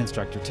your flight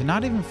instructor to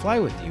not even fly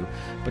with you,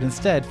 but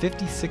instead $50,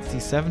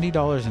 $60,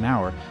 $70 an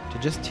hour to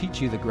just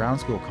teach you the ground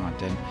school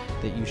content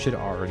that you should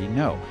already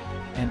know.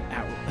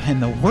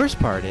 And the worst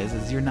part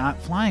is you're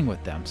not flying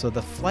with them. So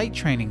the flight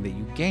training that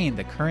you gained,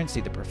 the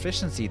currency, the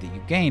proficiency that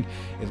you gained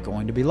is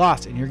going to be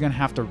lost, and you're going to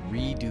have to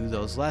redo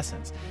those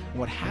lessons.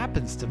 What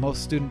happens to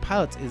most student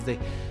pilots is they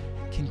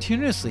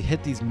continuously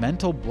hit these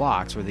mental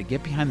blocks where they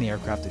get behind the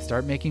aircraft, they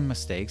start making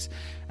mistakes,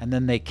 and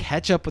then they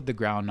catch up with the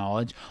ground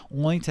knowledge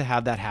only to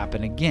have that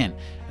happen again.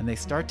 And they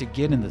start to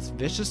get in this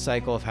vicious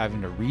cycle of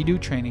having to redo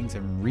trainings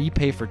and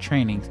repay for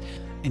trainings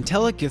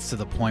until it gets to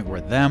the point where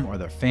them or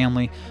their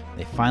family,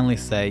 they finally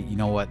say, you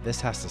know what,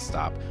 this has to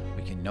stop.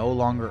 We can no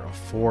longer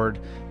afford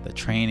the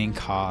training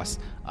costs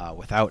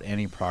without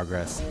any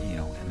progress,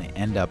 and they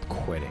end up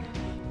quitting.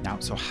 Now,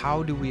 so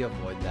how do we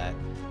avoid that?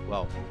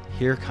 Well,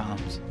 here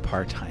comes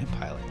part-time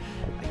pilot.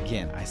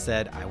 Again, I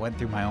said I went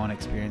through my own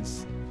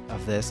experience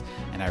of this,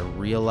 and I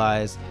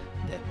realized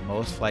that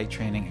most flight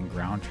training and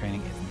ground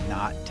training is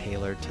not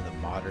tailored to the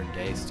modern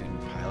day student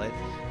pilot.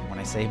 And when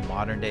I say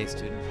modern day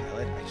student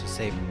pilot, I should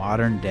say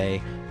modern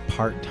day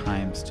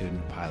part-time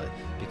student pilot,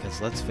 because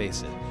let's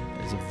face it,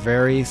 there's a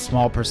very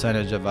small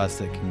percentage of us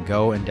that can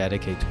go and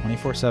dedicate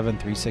 24/7,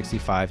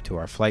 365 to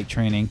our flight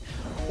training,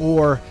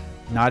 or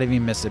not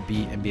even miss a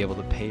beat and be able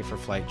to pay for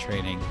flight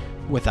training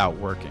without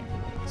working.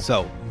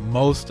 So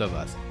most of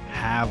us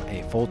have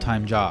a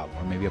full-time job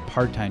or maybe a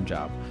part-time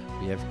job.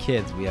 We have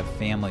kids, we have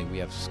family, we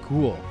have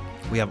school,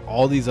 we have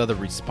all these other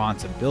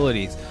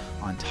responsibilities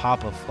on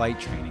top of flight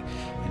training.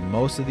 And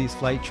most of these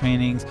flight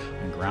trainings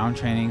and ground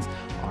trainings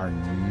are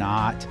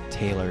not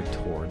tailored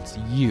towards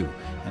you.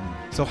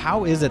 And so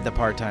how is it the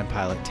part-time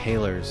pilot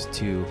tailors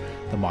to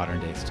the modern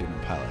day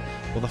student pilot?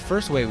 Well, the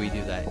first way we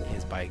do that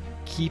is by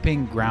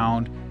keeping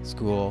ground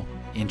school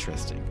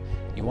interesting.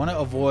 You want to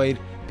avoid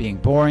being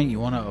boring. You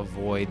want to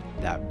avoid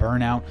that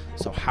burnout.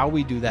 So how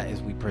we do that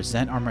is we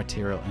present our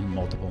material in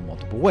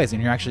multiple ways.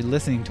 And you're actually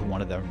listening to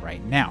one of them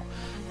right now.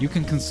 You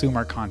can consume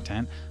our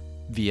content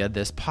via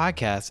this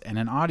podcast and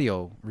an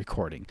audio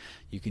recording.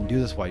 You can do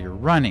this while you're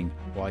running,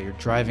 while you're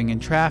driving in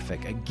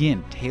traffic.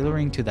 Again,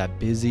 tailoring to that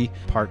busy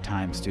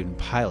part-time student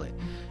pilot.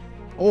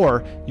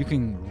 Or you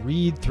can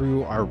read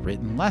through our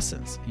written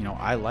lessons.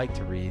 I like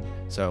to read,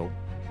 so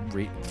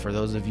for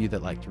those of you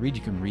that like to read,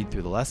 you can read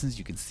through the lessons.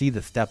 You can see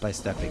the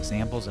step-by-step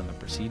examples and the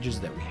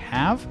procedures that we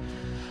have.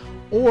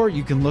 Or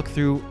you can look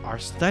through our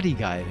study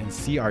guide and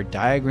see our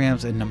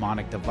diagrams and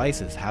mnemonic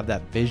devices, have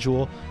that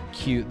visual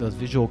cue, those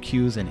visual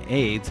cues and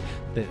aids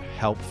that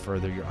help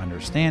further your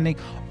understanding.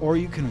 Or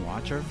you can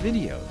watch our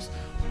videos.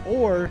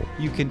 Or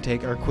you can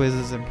take our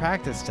quizzes and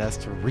practice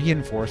tests to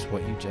reinforce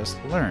what you just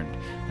learned.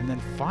 And then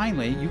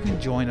finally, you can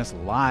join us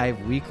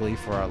live weekly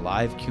for our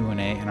live Q&A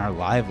and our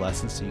live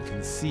lessons, so you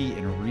can see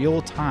in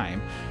real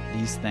time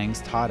these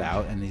things taught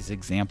out and these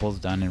examples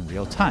done in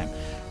real time.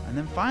 And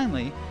then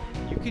finally,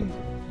 you can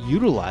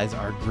utilize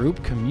our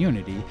group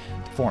community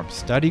to form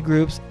study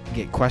groups,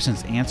 get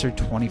questions answered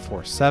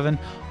 24/7.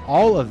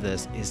 All of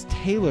this is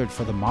tailored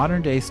for the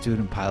modern day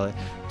student pilot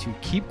to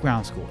keep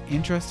ground school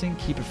interesting,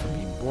 keep it from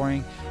being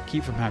boring,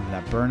 keep from having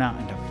that burnout,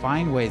 and to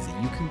find ways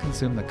that you can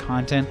consume the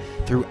content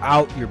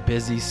throughout your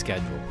busy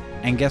schedule.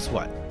 And guess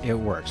what? It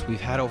works. We've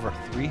had over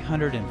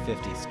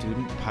 350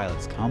 student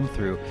pilots come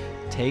through,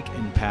 take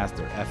and pass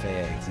their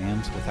FAA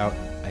exams without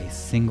a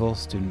single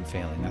student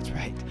failing. That's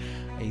right.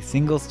 A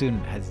single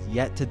student has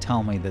yet to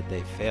tell me that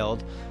they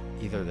failed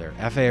either their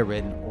FAA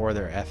written or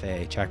their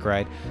FAA check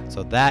ride.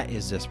 So that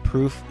is just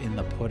proof in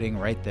the pudding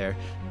right there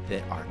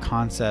that our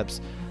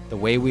concepts, The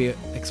way we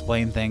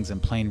explain things in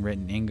plain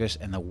written English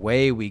and the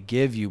way we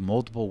give you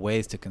multiple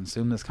ways to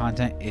consume this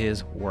content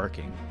is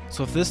working.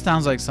 So if this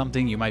sounds like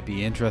something you might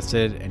be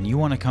interested and you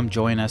want to come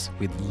join us,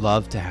 we'd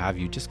love to have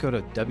you. Just go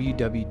to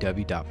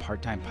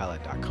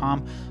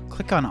www.parttimepilot.com,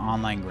 click on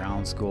Online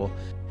Ground School,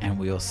 and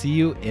we'll see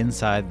you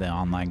inside the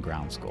Online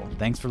Ground School.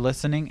 Thanks for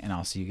listening, and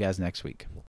I'll see you guys next week.